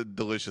lot. He's a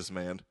delicious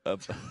man.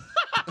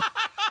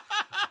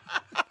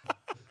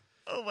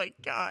 Oh Oh my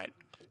god.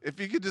 If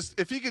he could,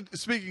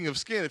 speaking of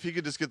skin, if he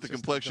could just get the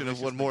complexion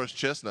of one Morris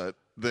Chestnut,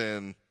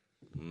 then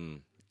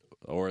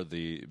Or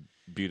the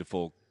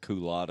beautiful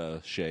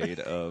culotta shade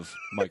of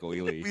Michael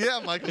Ealy.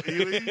 yeah, Michael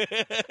Ealy,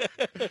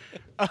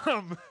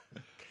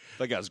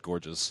 That guy's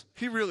gorgeous.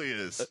 he really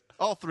is.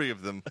 All three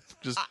of them,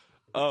 just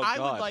Oh, I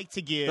God. would like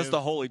to give. That's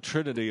the holy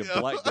trinity of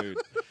black dude.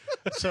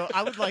 So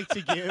I would like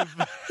to give.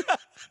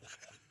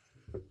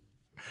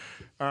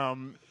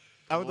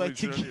 I would like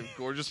to Trinity give. of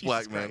gorgeous Jesus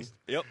black men. Christ.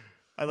 Yep.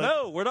 I like,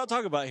 No, we're not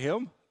talking about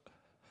him.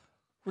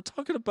 We're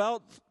talking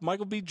about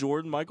Michael B.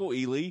 Jordan, Michael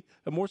Ealy,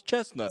 and Morris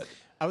Chestnut.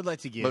 I would like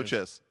to give. Mo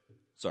Chest.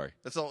 Sorry.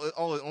 That's all.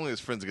 Only his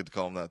friends get to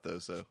call him that, though.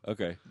 So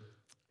Okay.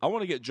 I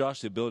want to get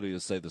Josh the ability to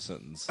say the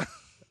sentence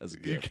as a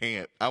you gift.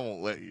 can't. I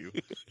won't let you.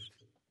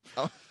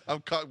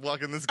 I'm cock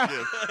blocking this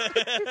gift.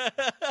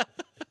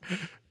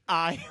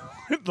 I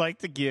would like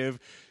to give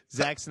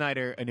Zack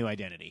Snyder a new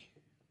identity.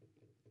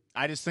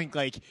 I just think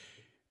like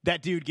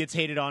that dude gets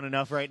hated on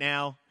enough right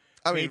now.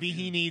 I mean- Maybe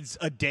he needs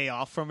a day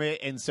off from it,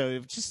 and so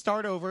just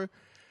start over.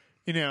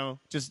 You know,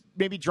 just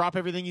maybe drop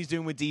everything he's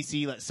doing with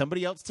DC. Let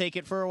somebody else take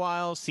it for a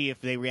while. See if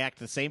they react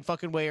the same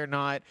fucking way or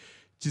not.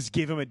 Just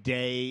give him a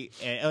day,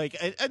 like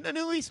a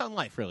new lease on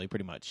life, really,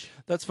 pretty much.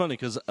 That's funny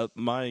because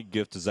my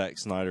gift to Zack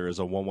Snyder is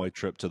a one-way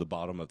trip to the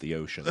bottom of the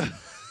ocean.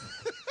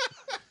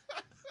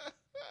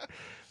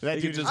 That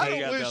He dude could is just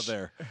hang out down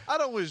there. I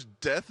don't wish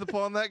death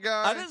upon that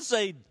guy. I didn't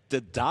say to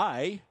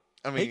die.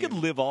 I He mean, could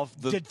live off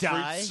the To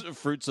die?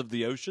 fruits of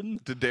the ocean.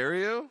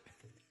 Daddario?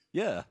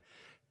 Yeah.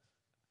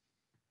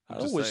 I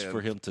don't just wish saying.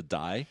 for him to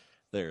die.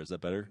 There, is that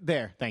better?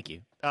 there. Thank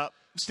you.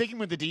 Sticking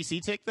with the DC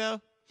tick,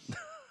 though,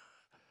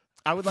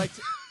 I would like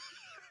to.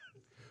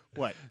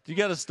 What? You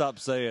got to stop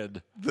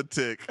saying, The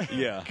tick.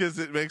 yeah, Because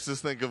it makes us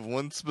think of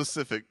one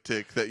specific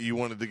tick that you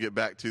wanted to get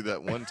back to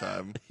that one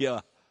time. yeah.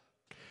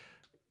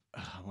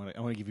 I want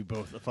to give you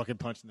both a fucking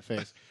punch in the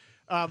face.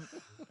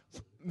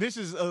 This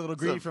is a little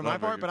greedy It's for not my very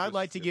part, good but I'd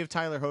like to Christmas give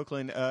Tyler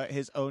Hoechlin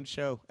his own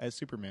show as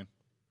Superman.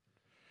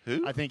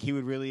 Who? I think he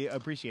would really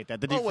appreciate that.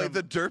 The dude Oh, wait, from-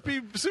 the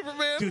derpy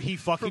Superman? dude, he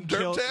fucking from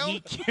killed. Derptown? He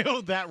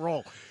killed that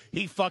role.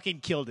 He fucking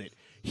killed it.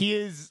 He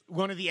is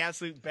one of the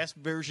absolute best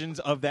versions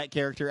of that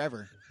character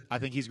ever. I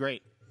think he's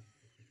great.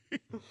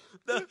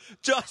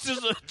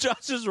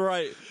 Josh is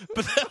right,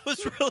 but that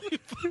was really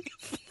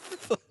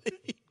funny.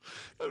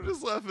 I'm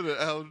just laughing at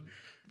how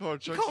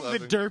hard Chuck's Call him the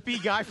laughing.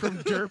 derpy guy from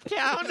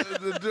Derptown.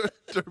 the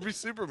derpy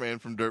Superman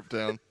from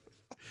Derptown.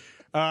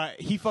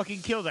 He fucking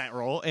killed that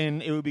role,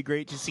 and it would be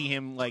great to see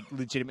him like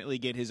legitimately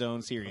get his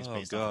own series Oh,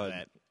 based off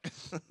God.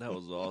 of that. That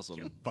was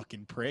awesome.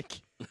 Fucking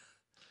prick.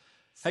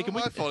 Hey, can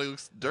we I thought he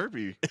looks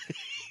derpy.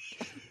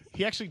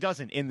 He actually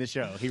doesn't in the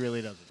show. He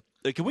really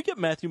doesn't. can we get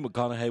Matthew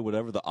McConaughey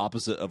whatever the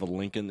opposite of a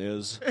Lincoln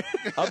is?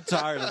 I'm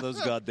tired of those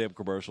goddamn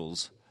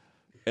commercials,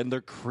 and they're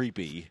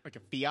creepy. Like a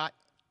Fiat.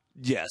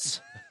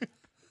 Yes.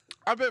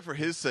 I bet for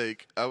his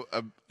sake, I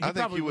think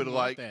probably he would wouldn't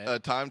want like that. a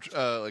time,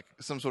 like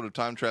some sort of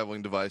time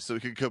traveling device, so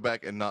he could go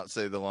back and not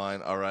say the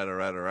line "all right, all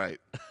right, all right."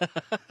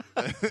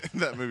 In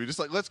that movie, just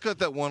like let's cut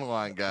that one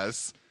line,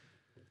 guys,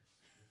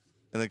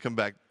 and then come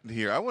back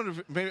here. I wonder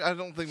if maybe I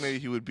don't think maybe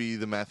he would be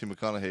the Matthew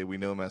McConaughey we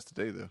know him as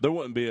today, though. There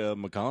wouldn't be a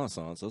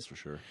reconnaissance, that's for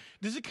sure.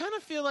 Does it kind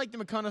of feel like the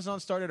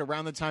reconnaissance started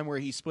around the time where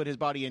he split his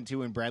body in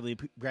two and Bradley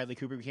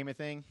Cooper became a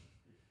thing?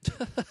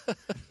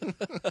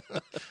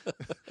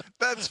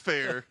 That's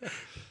fair,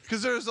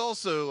 because there's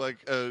also like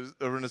a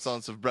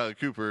renaissance of Bradley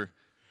Cooper,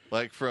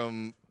 like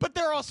from But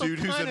they're also Dude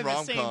who's kind in of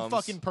the same rom-coms.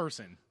 fucking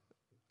person.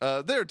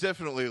 they're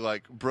definitely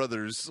like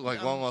brothers,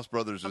 like long lost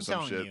brothers or I'm some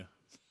telling shit.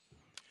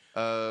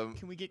 you. Um,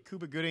 Can we get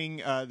Cuba Gooding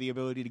the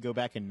ability to go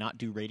back and not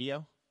do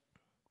radio?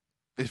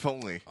 if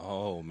only.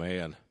 Oh,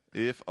 man.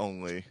 If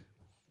only.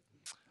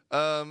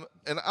 And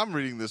I'm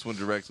reading this one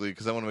directly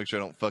because I want to make sure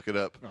I don't fuck it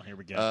up. Oh, here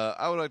we go.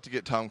 I would like to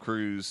get Tom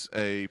Cruise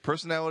a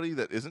personality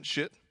that isn't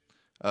shit,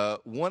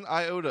 one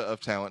iota of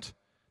talent,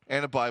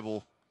 and a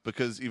Bible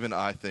because even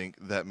I think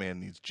that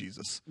man needs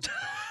Jesus.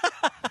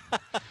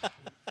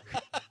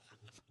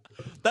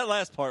 That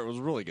last part was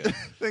really good.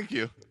 Thank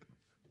you.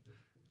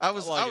 I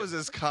was like I was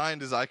as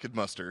kind as I could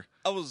muster.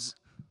 I was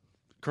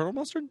Colonel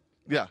Mustard?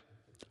 Yeah,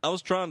 I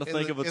was trying to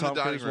think the- of a in the Tom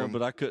dining Cruise one, room.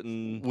 but I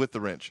couldn't. with the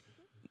wrench.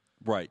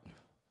 Right.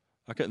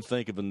 I couldn't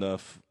think of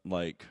enough,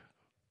 like,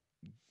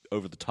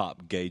 over the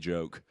top gay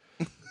joke.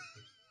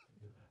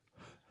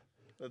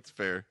 That's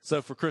fair.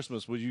 So for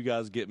Christmas, will you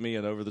guys get me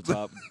an over the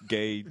top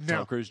gay No.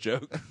 Tom Cruise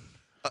joke?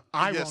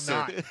 I yes, will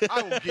sir. not.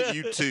 I will get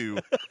you two.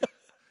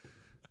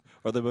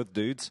 Are they both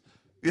dudes?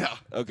 Yeah.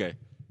 Okay.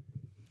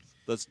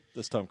 That's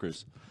Tom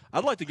Cruise.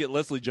 I'd like to get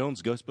Leslie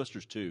Jones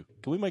Ghostbusters 2.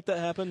 Can we make that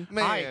happen?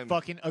 Man, I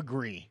fucking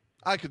agree.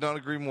 I could not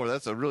agree more.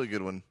 That's a really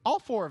good one. All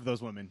four of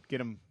those women get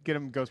them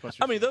Ghostbusters.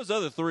 I mean, those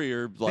other three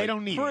are like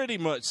don't need pretty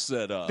much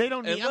set up. They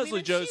don't need- And I mean, Leslie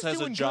and Jones she's has a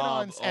doing good job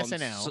on on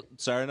SNL.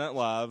 Saturday Night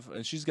Live,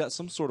 and she's got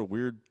some sort of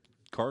weird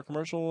car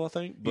commercial, I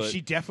think. But she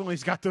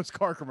definitely's got those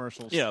car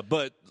commercials. yeah,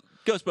 but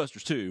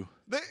Ghostbusters 2.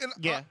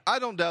 Yeah. I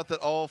don't doubt that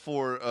all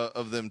four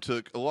of them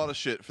took a lot of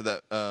shit for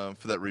that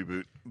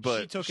reboot,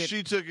 but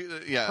She took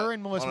it- yeah, Her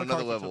and Melissa on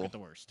another McCarthy level. took it the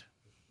worst.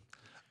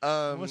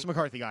 Melissa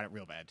McCarthy got it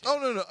real bad. Too.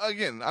 Oh no!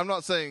 Again, I'm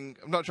not trying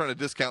to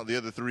discount the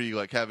other three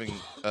like having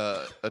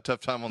a tough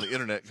time on the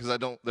internet because I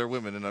don't. They're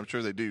women, and I'm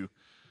sure they do.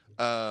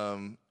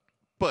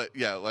 But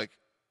yeah, like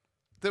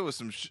there was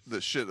some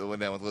the shit that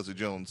went down with Leslie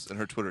Jones and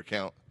her Twitter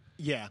account.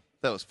 Yeah.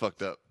 That was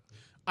fucked up.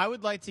 I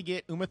would like to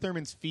get Uma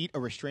Thurman's feet a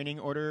restraining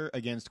order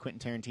against Quentin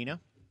Tarantino.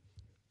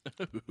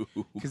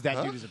 Because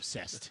that dude is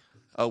obsessed.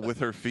 Oh, with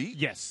her feet?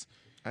 Yes.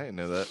 I didn't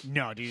know that.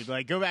 No, dude.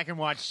 Like, go back and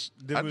watch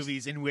the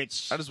movies in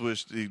which... I just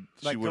wish she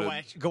like, would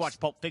have... go watch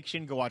Pulp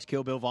Fiction. Go watch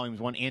Kill Bill Volumes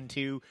 1 and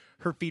 2.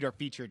 Her feet are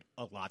featured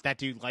a lot. That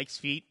dude likes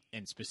feet,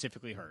 and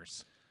specifically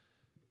hers.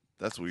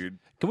 That's weird.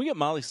 Can we get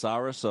Miley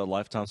Cyrus a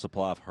lifetime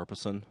supply of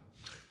Herpesen?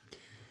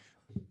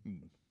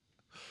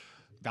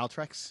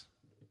 Valtrex.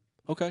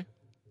 Okay.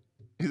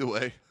 Either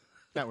way,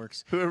 That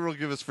works. whoever will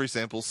give us free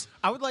samples.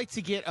 I would like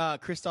to get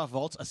Christoph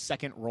Waltz a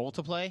second role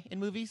to play in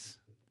movies.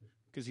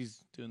 Because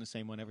he's doing the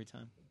same one every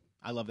time.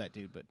 I love that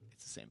dude, but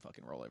it's the same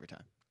fucking role every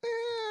time.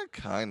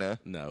 Kinda.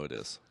 No, it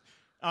is.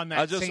 On that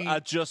I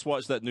just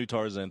watched that new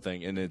Tarzan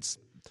thing, and it's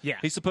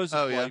he's supposed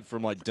to play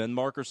from like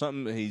Denmark or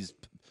something. It's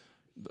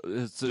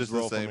his Just the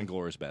role from same.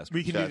 Inglourious Basterds.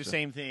 We can do Gotcha. the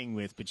same thing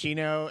with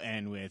Pacino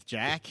and with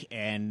Jack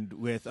and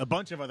with a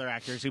bunch of other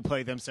actors who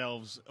play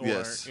themselves or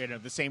Yes.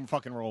 the same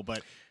fucking role.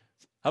 But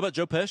How about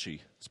Joe Pesci?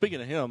 Speaking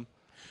of him,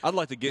 I'd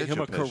like to get Yeah, him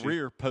Joe a Pesci.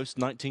 career post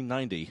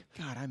 1990.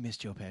 God, I miss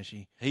Joe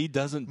Pesci. He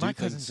doesn't do My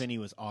cousin things. Vinny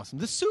was awesome.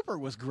 The Super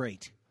was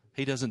great.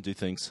 He doesn't do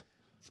things.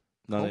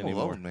 Not Home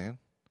anymore. Alone, man.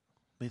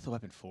 Lethal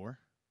Weapon 4.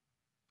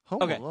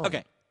 Home Okay, Alone.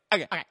 okay,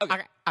 okay.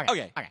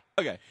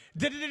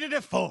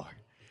 4.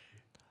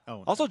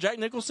 Oh, Also, Jack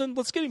Nicholson,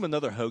 let's get him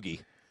another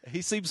hoagie.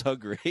 He seems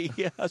hungry.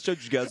 Yeah, I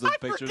showed you guys those I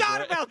pictures. forgot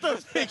right? about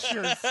those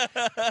pictures.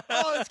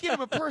 Oh, let's get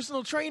him a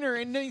personal trainer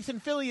and Nathan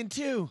Fillion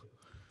too.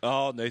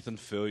 Oh, Nathan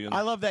Fillion.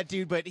 I love that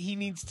dude, but he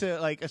needs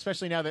to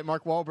especially now that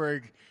Mark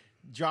Wahlberg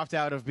dropped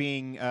out of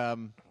being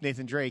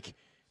Nathan Drake.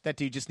 That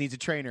dude just needs a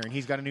trainer, and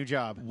he's got a new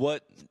job.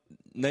 What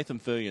Nathan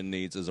Fillion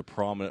needs is a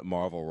prominent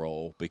Marvel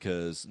role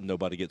because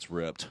nobody gets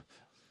ripped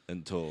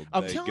until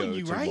I'm they telling go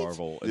you, to right?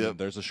 Marvel. And Yep. then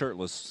there's a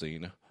shirtless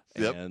scene.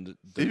 Yep. And Even,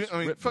 there's I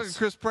mean, rippedness. fucking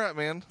Chris Pratt,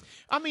 man.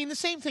 I mean, the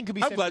same thing could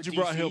be I'm said glad for you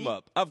brought DC. him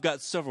up. I've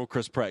got several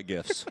Chris Pratt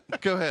gifts.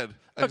 Go ahead.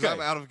 'Cause Okay.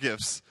 I'm out of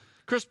gifts.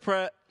 Chris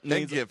Pratt And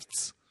needs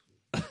gifts.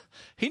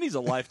 he needs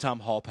a lifetime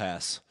hall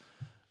pass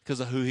because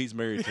of who he's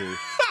married to.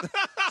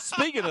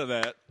 Speaking of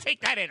that,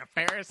 Take that in,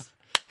 Ferris.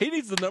 he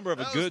needs the number of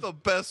a That good. was the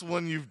best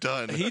one you've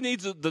done. He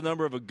needs the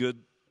number of a good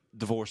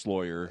divorce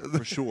lawyer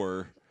for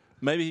sure.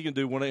 Maybe he can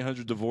do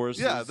 1-800-DIVORCE.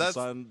 yeah,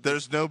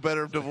 there's no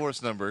better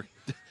divorce number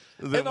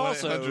than And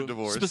also,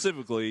 1-800-divorce.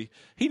 specifically,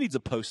 he needs a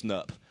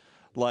post-nup.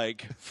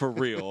 Like, for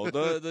real.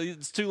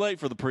 It's too late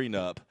for the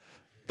prenup.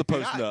 The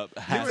post-nup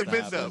has you're to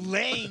mid-nup. happen.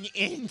 Laying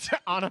into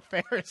Anna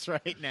Ferris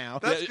right now.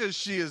 That's because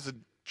she is a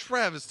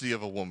travesty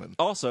of a woman.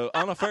 Also,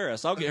 Anna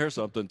Faris, I'll get her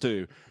something,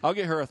 too. I'll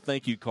get her a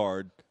thank you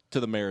card to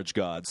the marriage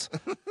gods.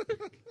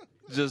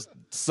 Just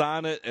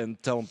sign it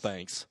and tell them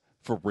thanks.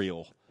 For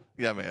real.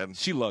 Yeah, man.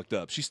 She lucked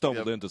up. She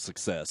stumbled Yep. into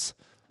success.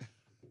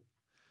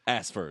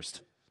 Ass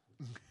first.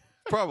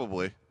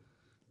 Probably.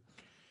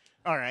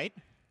 All right.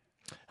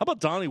 How about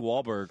Donnie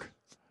Wahlberg?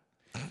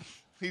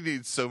 He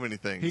needs so many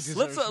things.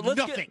 deserves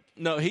nothing.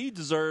 He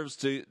deserves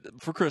to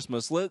for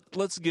Christmas.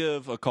 Let's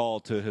give a call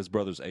to his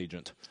brother's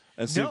agent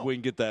and see No. if we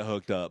can get that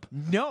hooked up.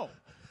 No.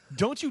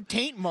 Don't you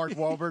taint Mark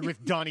Wahlberg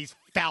with Donnie's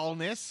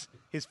foulness,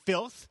 his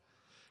filth.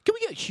 Can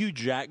we get Hugh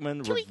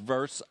Jackman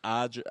reverse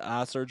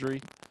eye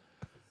surgery?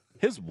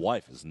 His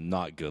wife is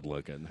not good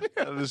looking.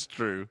 That is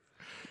true.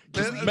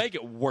 Just make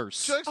it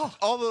worse. Chuck's,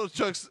 all those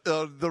Chucks,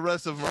 the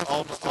rest of them are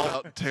all just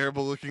about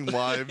terrible looking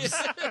wives.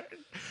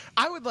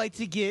 I would like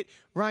to get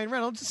Ryan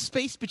Reynolds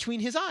space between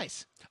his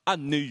eyes. I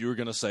knew you were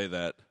going to say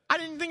that. I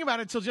didn't think about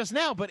it until just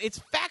now, but it's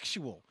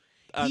factual.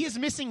 He is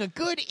missing a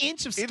good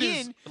inch of It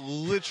is skin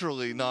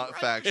literally not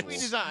factual.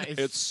 between his eyes.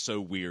 It's so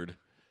weird.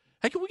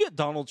 Hey, can we get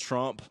Donald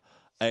Trump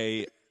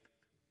a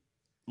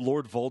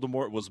Lord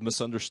Voldemort was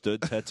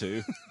misunderstood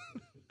tattoo?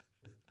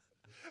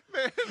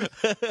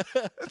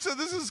 So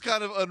this is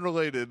kind of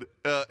unrelated,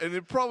 and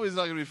it probably is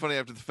not going to be funny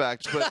after the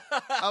fact. But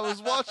I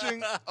was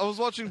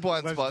watching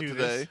Blind Let's Spot do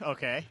today, this.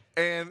 Okay.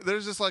 and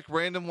there's this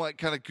random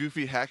kind of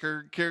goofy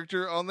hacker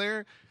character on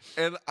there,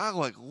 and I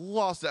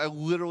lost it. I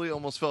literally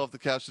almost fell off the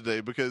couch today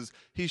because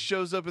he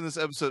shows up in this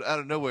episode out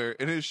of nowhere,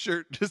 and his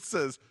shirt just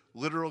says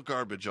 "literal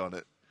garbage" on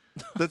it.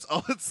 That's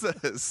all it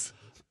says.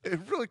 It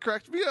really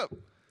cracked me up.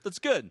 That's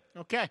good.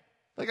 Okay.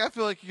 I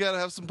feel like you got to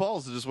have some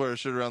balls to just wear a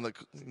shirt around that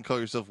and call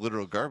yourself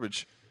literal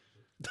garbage.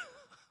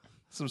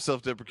 Some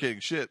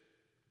self-deprecating shit.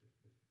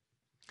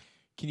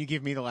 Can you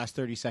give me the last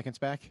 30 seconds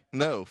back?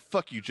 No,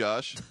 fuck you,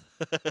 Josh.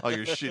 All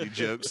your shitty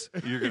jokes.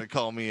 You're going to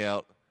call me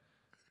out.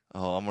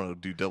 Oh, I'm going to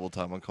do double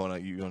time on calling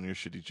out you on your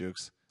shitty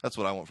jokes. That's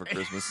what I want for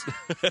Christmas.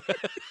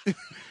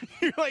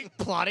 You're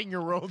plotting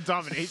your world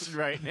domination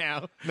right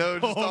now. No,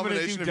 just Oh, I'm gonna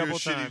domination do of your double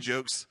shitty time.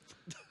 jokes.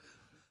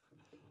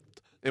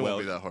 It Well,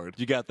 won't be that hard.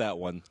 You got that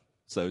one.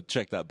 So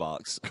check that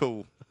box.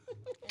 Cool.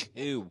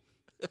 Ew.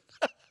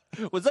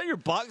 Was that your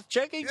box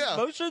checking Yeah.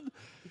 motion?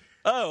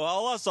 Oh,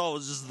 all I saw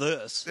was just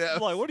this. Yeah.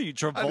 I'm like, what are you,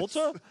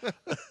 Travolta?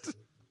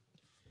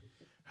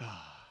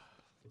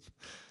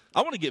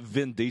 I want to get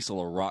Vin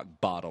Diesel a rock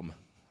bottom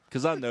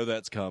because I know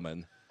that's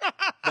coming.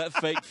 That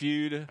fake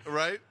feud.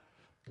 Right?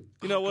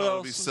 You know what God, it'd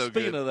else? be so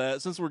Speaking good. of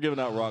that, since we're giving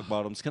out rock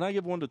bottoms, can I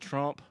give one to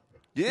Trump?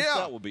 Yeah.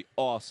 That would be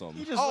awesome.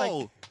 He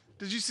just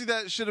Did you see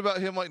that shit about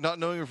him like not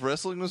knowing if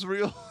wrestling was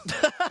real?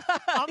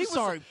 I'm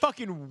sorry,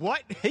 fucking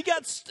what? He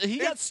got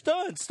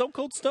stunned. Stone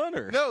Cold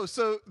Stunner. No,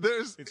 so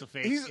there's It's a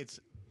fake. he's- It's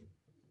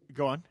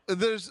go on.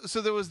 there was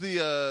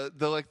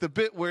the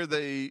bit where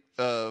they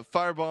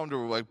firebombed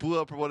or like blew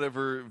up or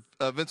whatever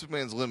Vince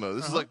McMahon's limo.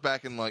 This is like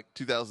back in like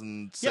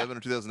 2007 Yeah.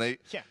 or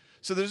 2008. Yeah.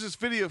 So there's this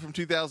video from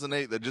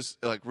 2008 that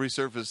just like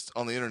resurfaced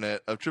on the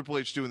internet of Triple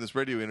H doing this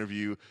radio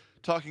interview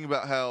talking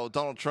about how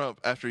Donald Trump,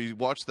 after he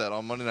watched that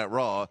on Monday Night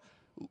Raw,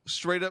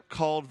 straight up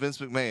called Vince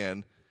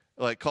McMahon,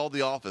 like called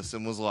the office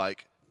and was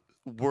like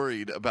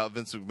worried about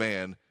Vince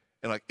McMahon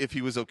and like if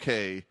he was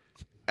okay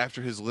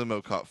after his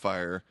limo caught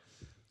fire,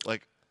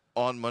 like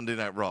on Monday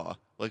Night Raw,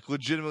 like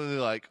legitimately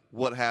like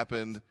what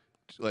happened,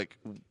 like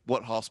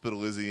what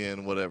hospital is he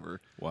in,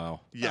 whatever. Wow.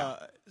 Yeah,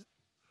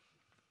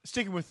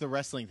 Sticking with the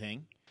wrestling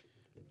thing,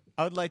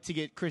 I would like to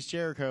get Chris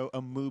Jericho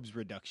a moobs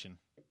reduction.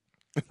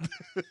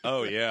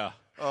 Oh, yeah.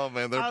 oh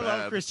man, they're I bad.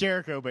 love Chris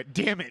Jericho, but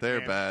damn it, They're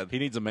man. bad. He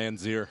needs a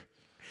man's ear.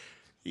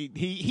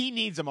 He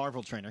needs a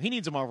Marvel trainer. He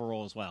needs a Marvel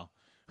role as well.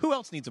 Who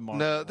else needs a Marvel?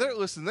 No,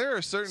 role? there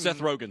are certain Seth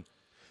Rogen.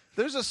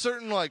 there's a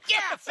certain like Yeah,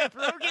 Seth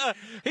Rogen.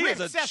 He Rip is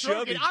a Seth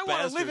chubby Rogen. I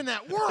want to bastard. live in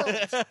that world.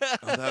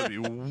 oh, that'd be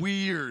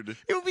weird.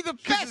 It would be the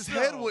Because best. his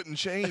head though. wouldn't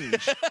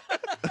change.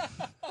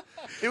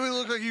 It would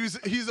look like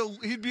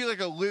he'd be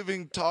like a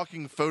living,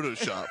 talking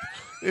Photoshop.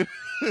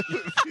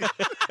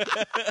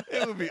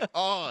 It would be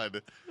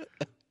odd.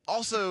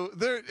 Also,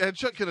 and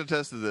Chuck can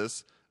attest to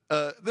this.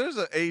 There's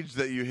an age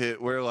that you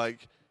hit where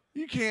like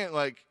you can't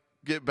like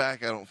get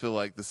back. I don't feel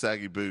like the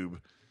saggy boob,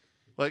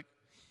 like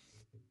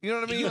you know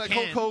what I mean. You Like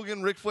can. Hulk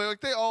Hogan, Ric Flair,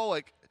 like they all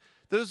like.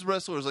 There's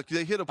wrestlers like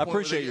they hit a I point. where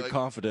appreciate they, your like,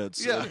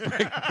 confidence. Yeah.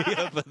 Bringing me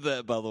up with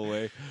that, by the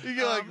way. You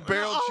get like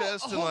barrel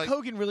chest and Hulk like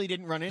Hogan really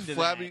didn't run into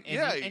flabby- that.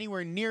 And yeah.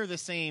 anywhere near the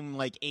same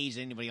like age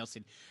that anybody else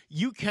did.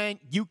 You can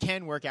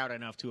work out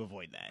enough to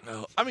avoid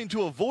that. I mean,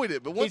 to avoid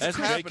it, but once That's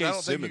it's happened, J.K. I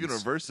don't think you can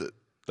Simmons. reverse it.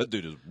 That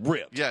dude is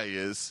ripped. Yeah, he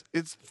is.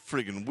 It's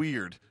friggin'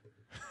 weird.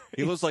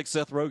 He looks like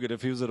Seth Rogen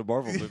if he was in a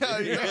Marvel movie. Yeah,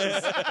 he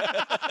is.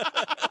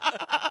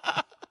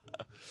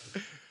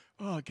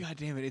 Oh god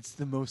damn it! It's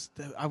the most.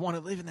 I want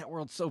to live in that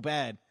world so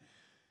bad.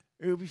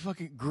 It would be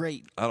fucking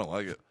great. I don't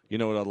like it. You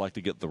know what I'd like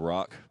to get The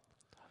Rock?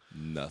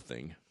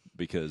 Nothing.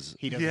 Because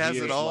He doesn't. He has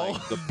he it is all.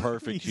 like the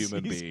perfect He's-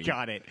 human he's being.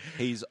 got it.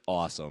 He's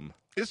awesome.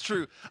 It's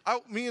true.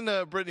 Me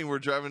and Brittany were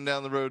driving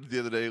down the road the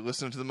other day,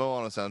 listening to the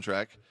Moana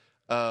soundtrack,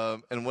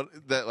 and what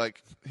that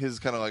like his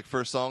kind of like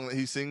first song that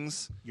he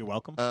sings. You're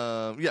welcome.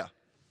 Yeah,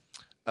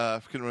 I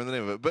couldn't remember the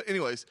name of it, but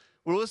anyways,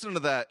 we're listening to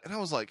that, and I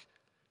was like,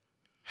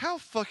 how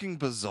fucking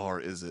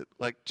bizarre is it?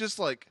 Like, just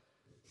like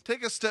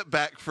take a step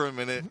back for a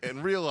minute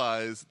and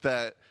realize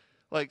that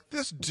like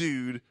this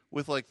dude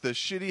with like the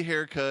shitty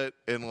haircut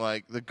and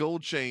like the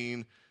gold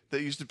chain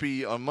that used to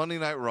be on Monday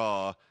Night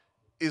Raw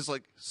is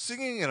like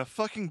singing in a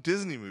fucking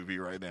Disney movie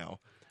right now.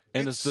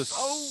 And it's the so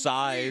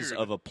size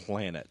weird. of a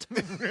planet.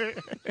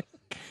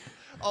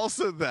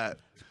 Also that.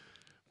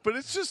 But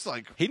it's just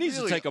like He needs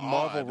really to take a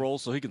Marvel odd. role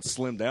so he can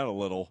slim down a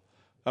little.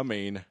 I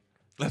mean,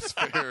 That's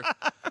fair.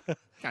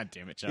 God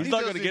damn it, Chuck. he's He's not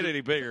does going to need get to-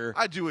 any bigger.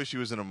 I do wish he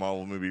was in a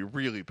Marvel movie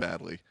really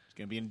badly.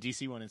 gonna be in a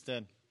DC one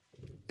instead.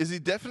 Is he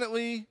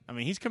definitely? I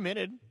mean, he's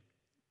committed.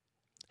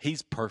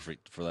 He's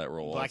perfect for that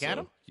role. Black also.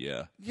 Adam?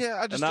 Yeah. Yeah,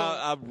 I just And don't.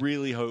 I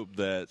really hope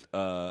that.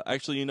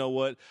 Actually, you know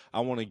what? I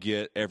want to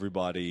get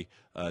everybody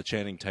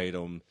Channing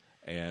Tatum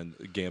and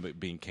Gambit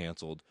being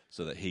canceled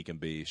so that he can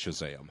be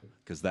Shazam,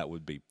 because that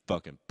would be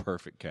fucking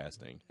perfect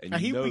casting. And Now,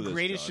 you he know would be this,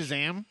 great as Josh.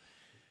 Shazam,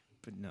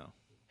 but no.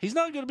 He's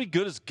not going to be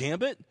good as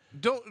Gambit.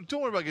 Don't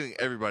worry about getting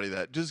everybody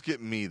that. Just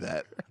get me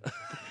that.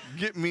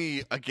 Get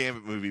me a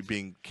Gambit movie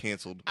being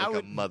canceled I like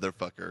would- a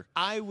motherfucker.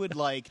 I would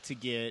like to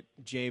get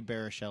Jay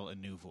Baruchel a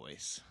new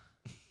voice.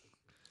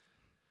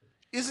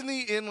 Isn't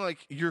he in like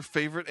your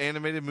favorite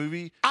animated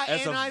movie?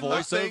 As a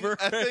voiceover?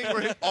 A thing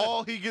where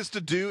all he gets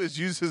to do is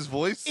use his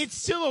voice. It's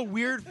still a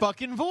weird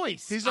fucking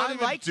voice. He's not I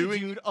even like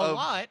doing the dude a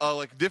lot.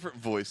 like different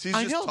voice. He's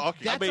I just know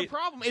talking. that's a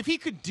problem. If he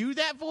could do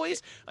that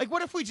voice, like,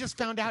 what if we just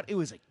found out it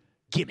was a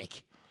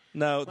gimmick?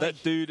 No,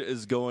 that dude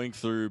is going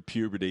through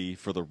puberty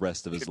for the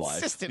rest of his life.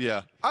 Consistent.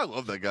 Yeah, I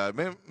love that guy.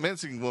 Man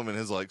Seeking Woman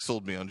has like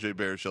sold me on Jay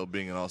Baruchel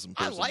being an awesome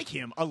I person. like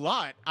him a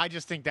lot. I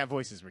just think that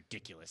voice is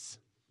ridiculous.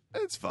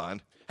 It's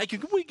fine. Hey,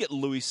 can we get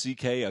Louis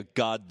C.K. a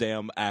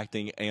goddamn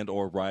acting and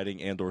or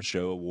writing and or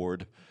show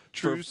award?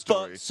 True For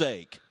story. fuck's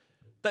sake.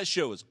 That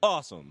show is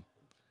awesome.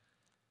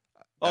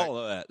 All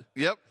of that.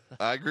 Yep,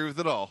 I agree with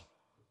it all.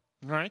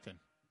 All right, then.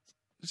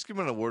 Just give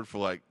him an award for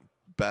like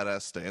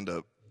badass stand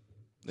up.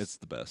 It's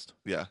the best.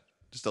 Yeah,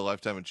 just a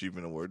lifetime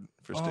achievement award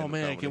for stand up. Oh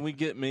man, comedy. can we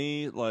get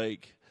me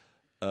like,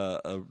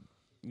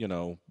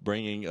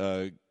 bringing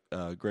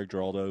Greg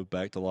Giraldo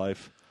back to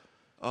life?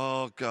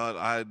 Oh God,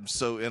 I'm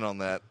so in on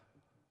that.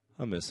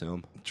 I miss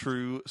him.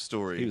 True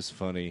story. He was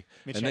funny,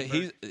 Mitch and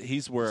Hedberg.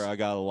 he's where I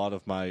got a lot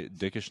of my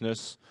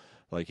dickishness.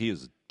 Like he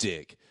is a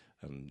dick,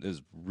 and it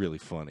was really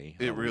funny.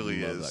 I It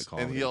really love is. that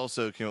comedy. And he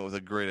also came up with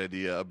a great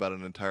idea about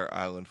an entire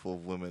island full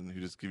of women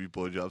who just give you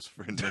blowjobs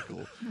for a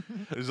nickel.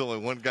 There's only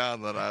one guy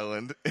on that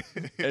island.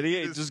 and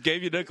he just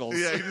gave you nickels.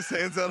 Yeah, he just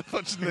hands out a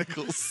bunch of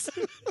nickels.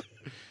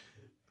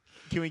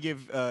 Can we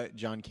give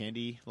John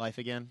Candy life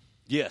again?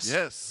 Yes.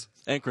 Yes.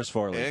 And Chris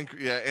Farley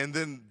And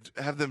then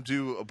have them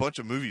do a bunch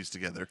of movies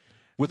together.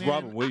 with Man,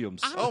 Robin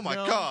Williams. I Oh my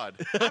know. God.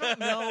 I don't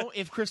know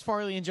if Chris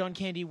Farley and John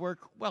Candy work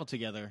well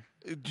together.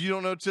 You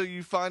don't know till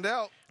you find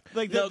out.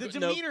 Like No, the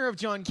no. demeanor of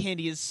John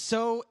Candy is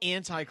so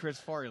anti Chris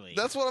Farley.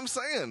 That's what I'm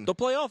saying. They'll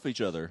play off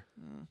each other.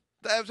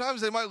 At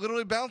times they might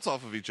literally bounce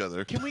off of each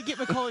other. Can we get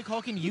Macaulay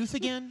Culkin youth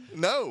again?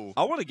 No,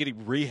 I want to get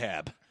him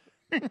rehab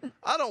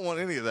I don't want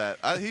any of that.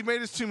 He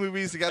made his 2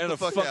 movies. He got and the a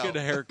fuck fucking out.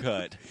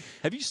 haircut.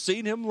 Have you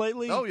seen him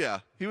lately? Oh yeah,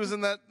 he was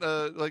in that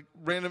like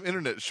random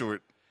internet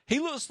short. He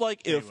looks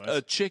like if was.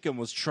 a chicken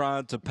was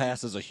trying to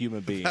pass as a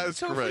human being. That is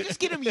So if we correct. just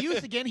get him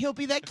youth again, he'll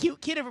be that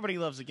cute kid everybody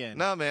loves again.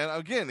 Nah, man.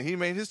 Again, he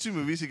made his 2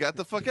 movies. He got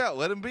the fuck out.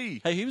 Let him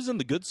be. Hey, he was in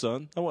The Good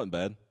Son. That wasn't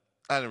bad.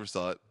 I never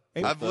saw it.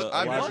 It I've was,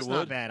 I've It Elijah was never,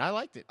 not bad. I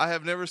liked it. I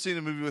have never seen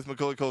a movie with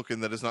Macaulay Culkin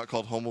that is not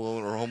called Home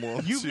Alone or Home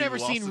Alone 2 You've never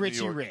Lost seen in New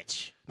Richie York.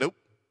 Rich. Nope.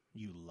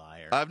 You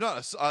liar. I've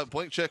not.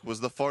 Blank Check was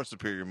the far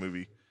superior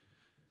movie.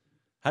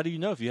 How do you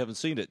know if you haven't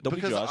seen it? Don't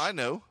Because be Josh. I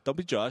know. Don't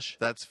be Josh.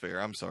 That's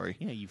fair. I'm sorry.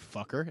 Yeah, you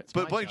fucker. It's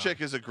But my Blank job.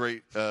 Check is a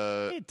great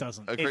It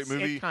doesn't. a great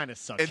movie. It kind of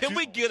sucks. And Can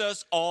we get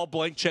us all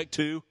Blank Check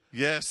too?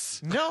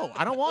 Yes. No,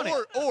 I don't want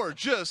it. Or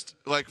just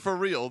like for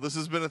real, this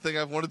has been a thing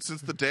I've wanted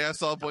since the day I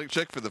saw Blank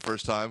Check for the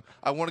first time.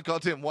 I want a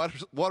goddamn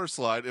water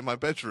slide in my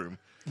bedroom,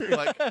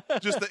 like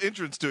just the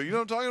entrance to it. You know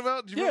what I'm talking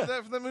about? Do you remember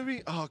that from that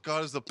movie? Oh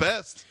God, it's the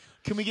best.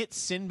 Can we get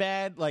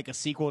Sinbad like a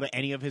sequel to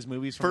any of his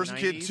movies from First the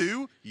Kid 90s?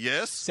 2?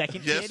 Yes.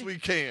 Second Yes, Kid? we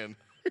can.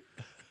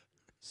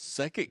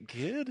 Second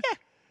kid?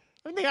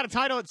 I mean, they got a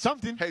title at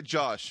something. Hey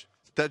Josh,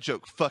 that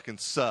joke fucking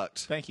sucked.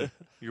 Thank you.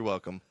 You're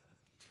welcome.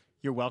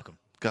 You're welcome.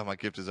 God, my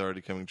gift is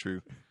already coming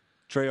true.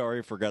 Trey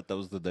already forgot that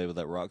was the name of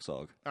that rock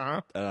song.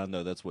 Uh-huh. And I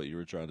know that's what you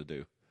were trying to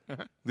do.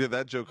 Yeah,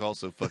 that joke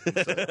also fucking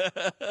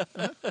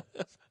sucked.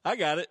 I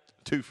got it.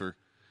 Twofer.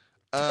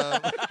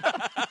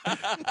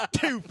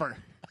 Twofer.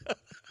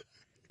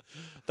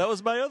 That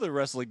was my other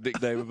wrestling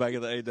nickname back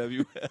in the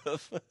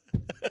AWF.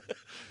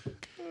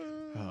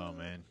 Oh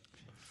man.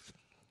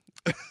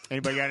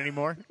 Anybody got any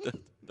more?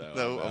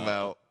 No, I'm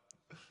out.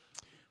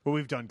 Well,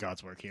 we've done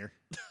God's work here.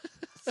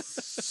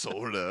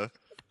 Sorta.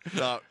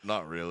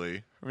 Not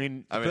really. I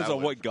mean, Depends I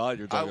on what God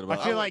you're talking I about.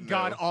 I feel like wouldn't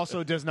God know.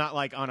 also does not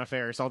like Anna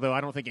Faris, although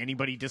I don't think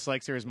anybody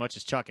dislikes her as much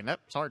as Chuck, and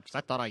that's hard because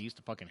I thought I used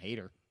to fucking hate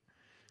her.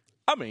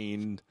 I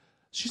mean,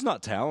 she's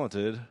not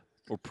talented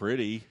or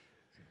pretty.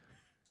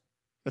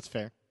 That's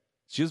fair.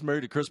 She was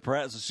married to Chris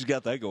Pratt, so she's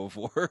got that going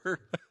for her.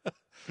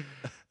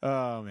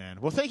 Oh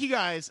man. Well, thank you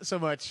guys so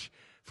much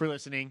for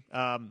listening.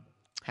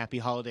 Happy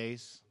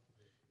holidays.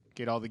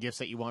 Get all the gifts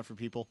that you want from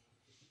people.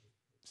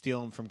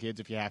 Steal them from kids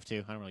if you have to.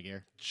 I don't really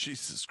care.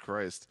 Jesus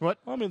Christ. What?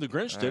 I mean, the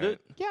Grinch did All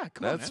it. Yeah,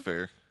 come That's on.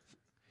 fair.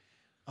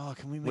 Oh,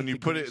 can we make When you the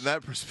put it Grinch- in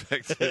that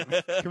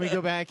perspective, Can we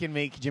go back and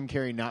make Jim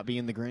Carrey not be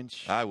in the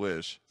Grinch? I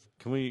wish.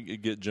 Can we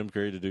get Jim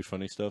Carrey to do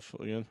funny stuff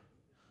again?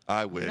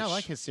 I wish. And I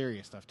like his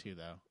serious stuff too,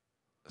 though.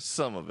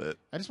 Some of it.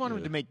 I just want him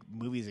Yeah. to make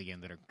movies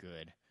again that are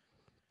good.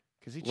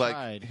 Because he Like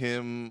tried.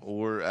 him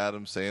or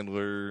Adam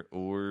Sandler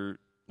or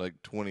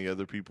like 20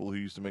 other people who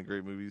used to make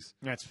great movies.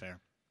 That's fair.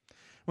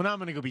 Well, now I'm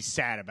going to go be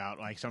sad about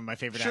like some of my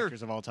favorite Sure.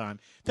 actors of all time.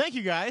 Thank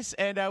you guys,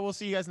 and we'll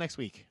see you guys next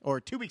week or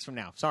 2 weeks from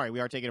now. Sorry,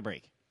 we are taking a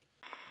break.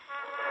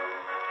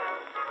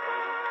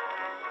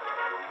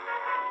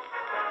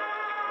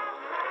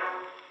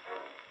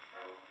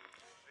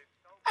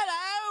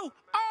 Hello,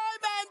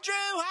 I'm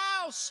Andrew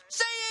House,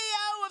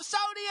 CEO of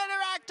Sony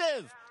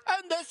Interactive,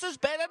 and this has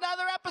been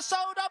another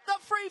episode of the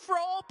Free For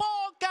All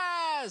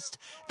podcast.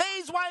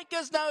 These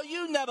wankers know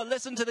you never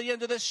listen to the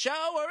end of this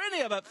show, or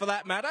any of it for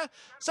that matter,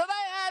 so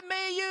they had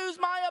me use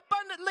my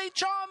abundantly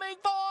charming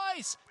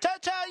voice to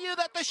tell you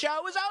that the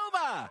show is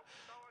over.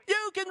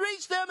 You can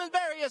reach them in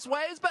various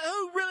ways, but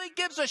who really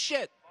gives a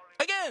shit?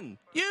 Again,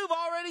 you've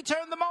already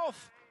turned them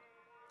off.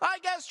 I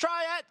guess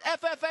try at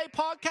FFA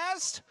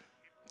Podcast.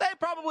 They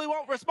probably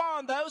won't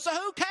respond, though, so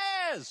who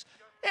cares?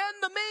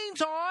 In the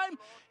meantime,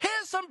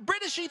 here's some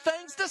Britishy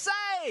things to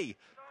say.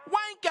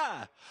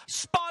 Wanker,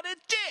 spotted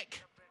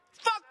dick,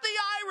 fuck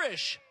the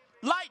Irish,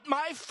 light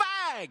my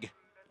fag,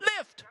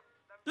 lift,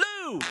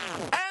 loo,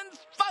 and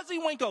fuzzy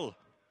winkle.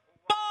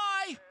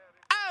 Bye.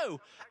 Oh,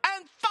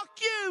 and fuck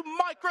you,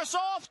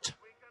 Microsoft.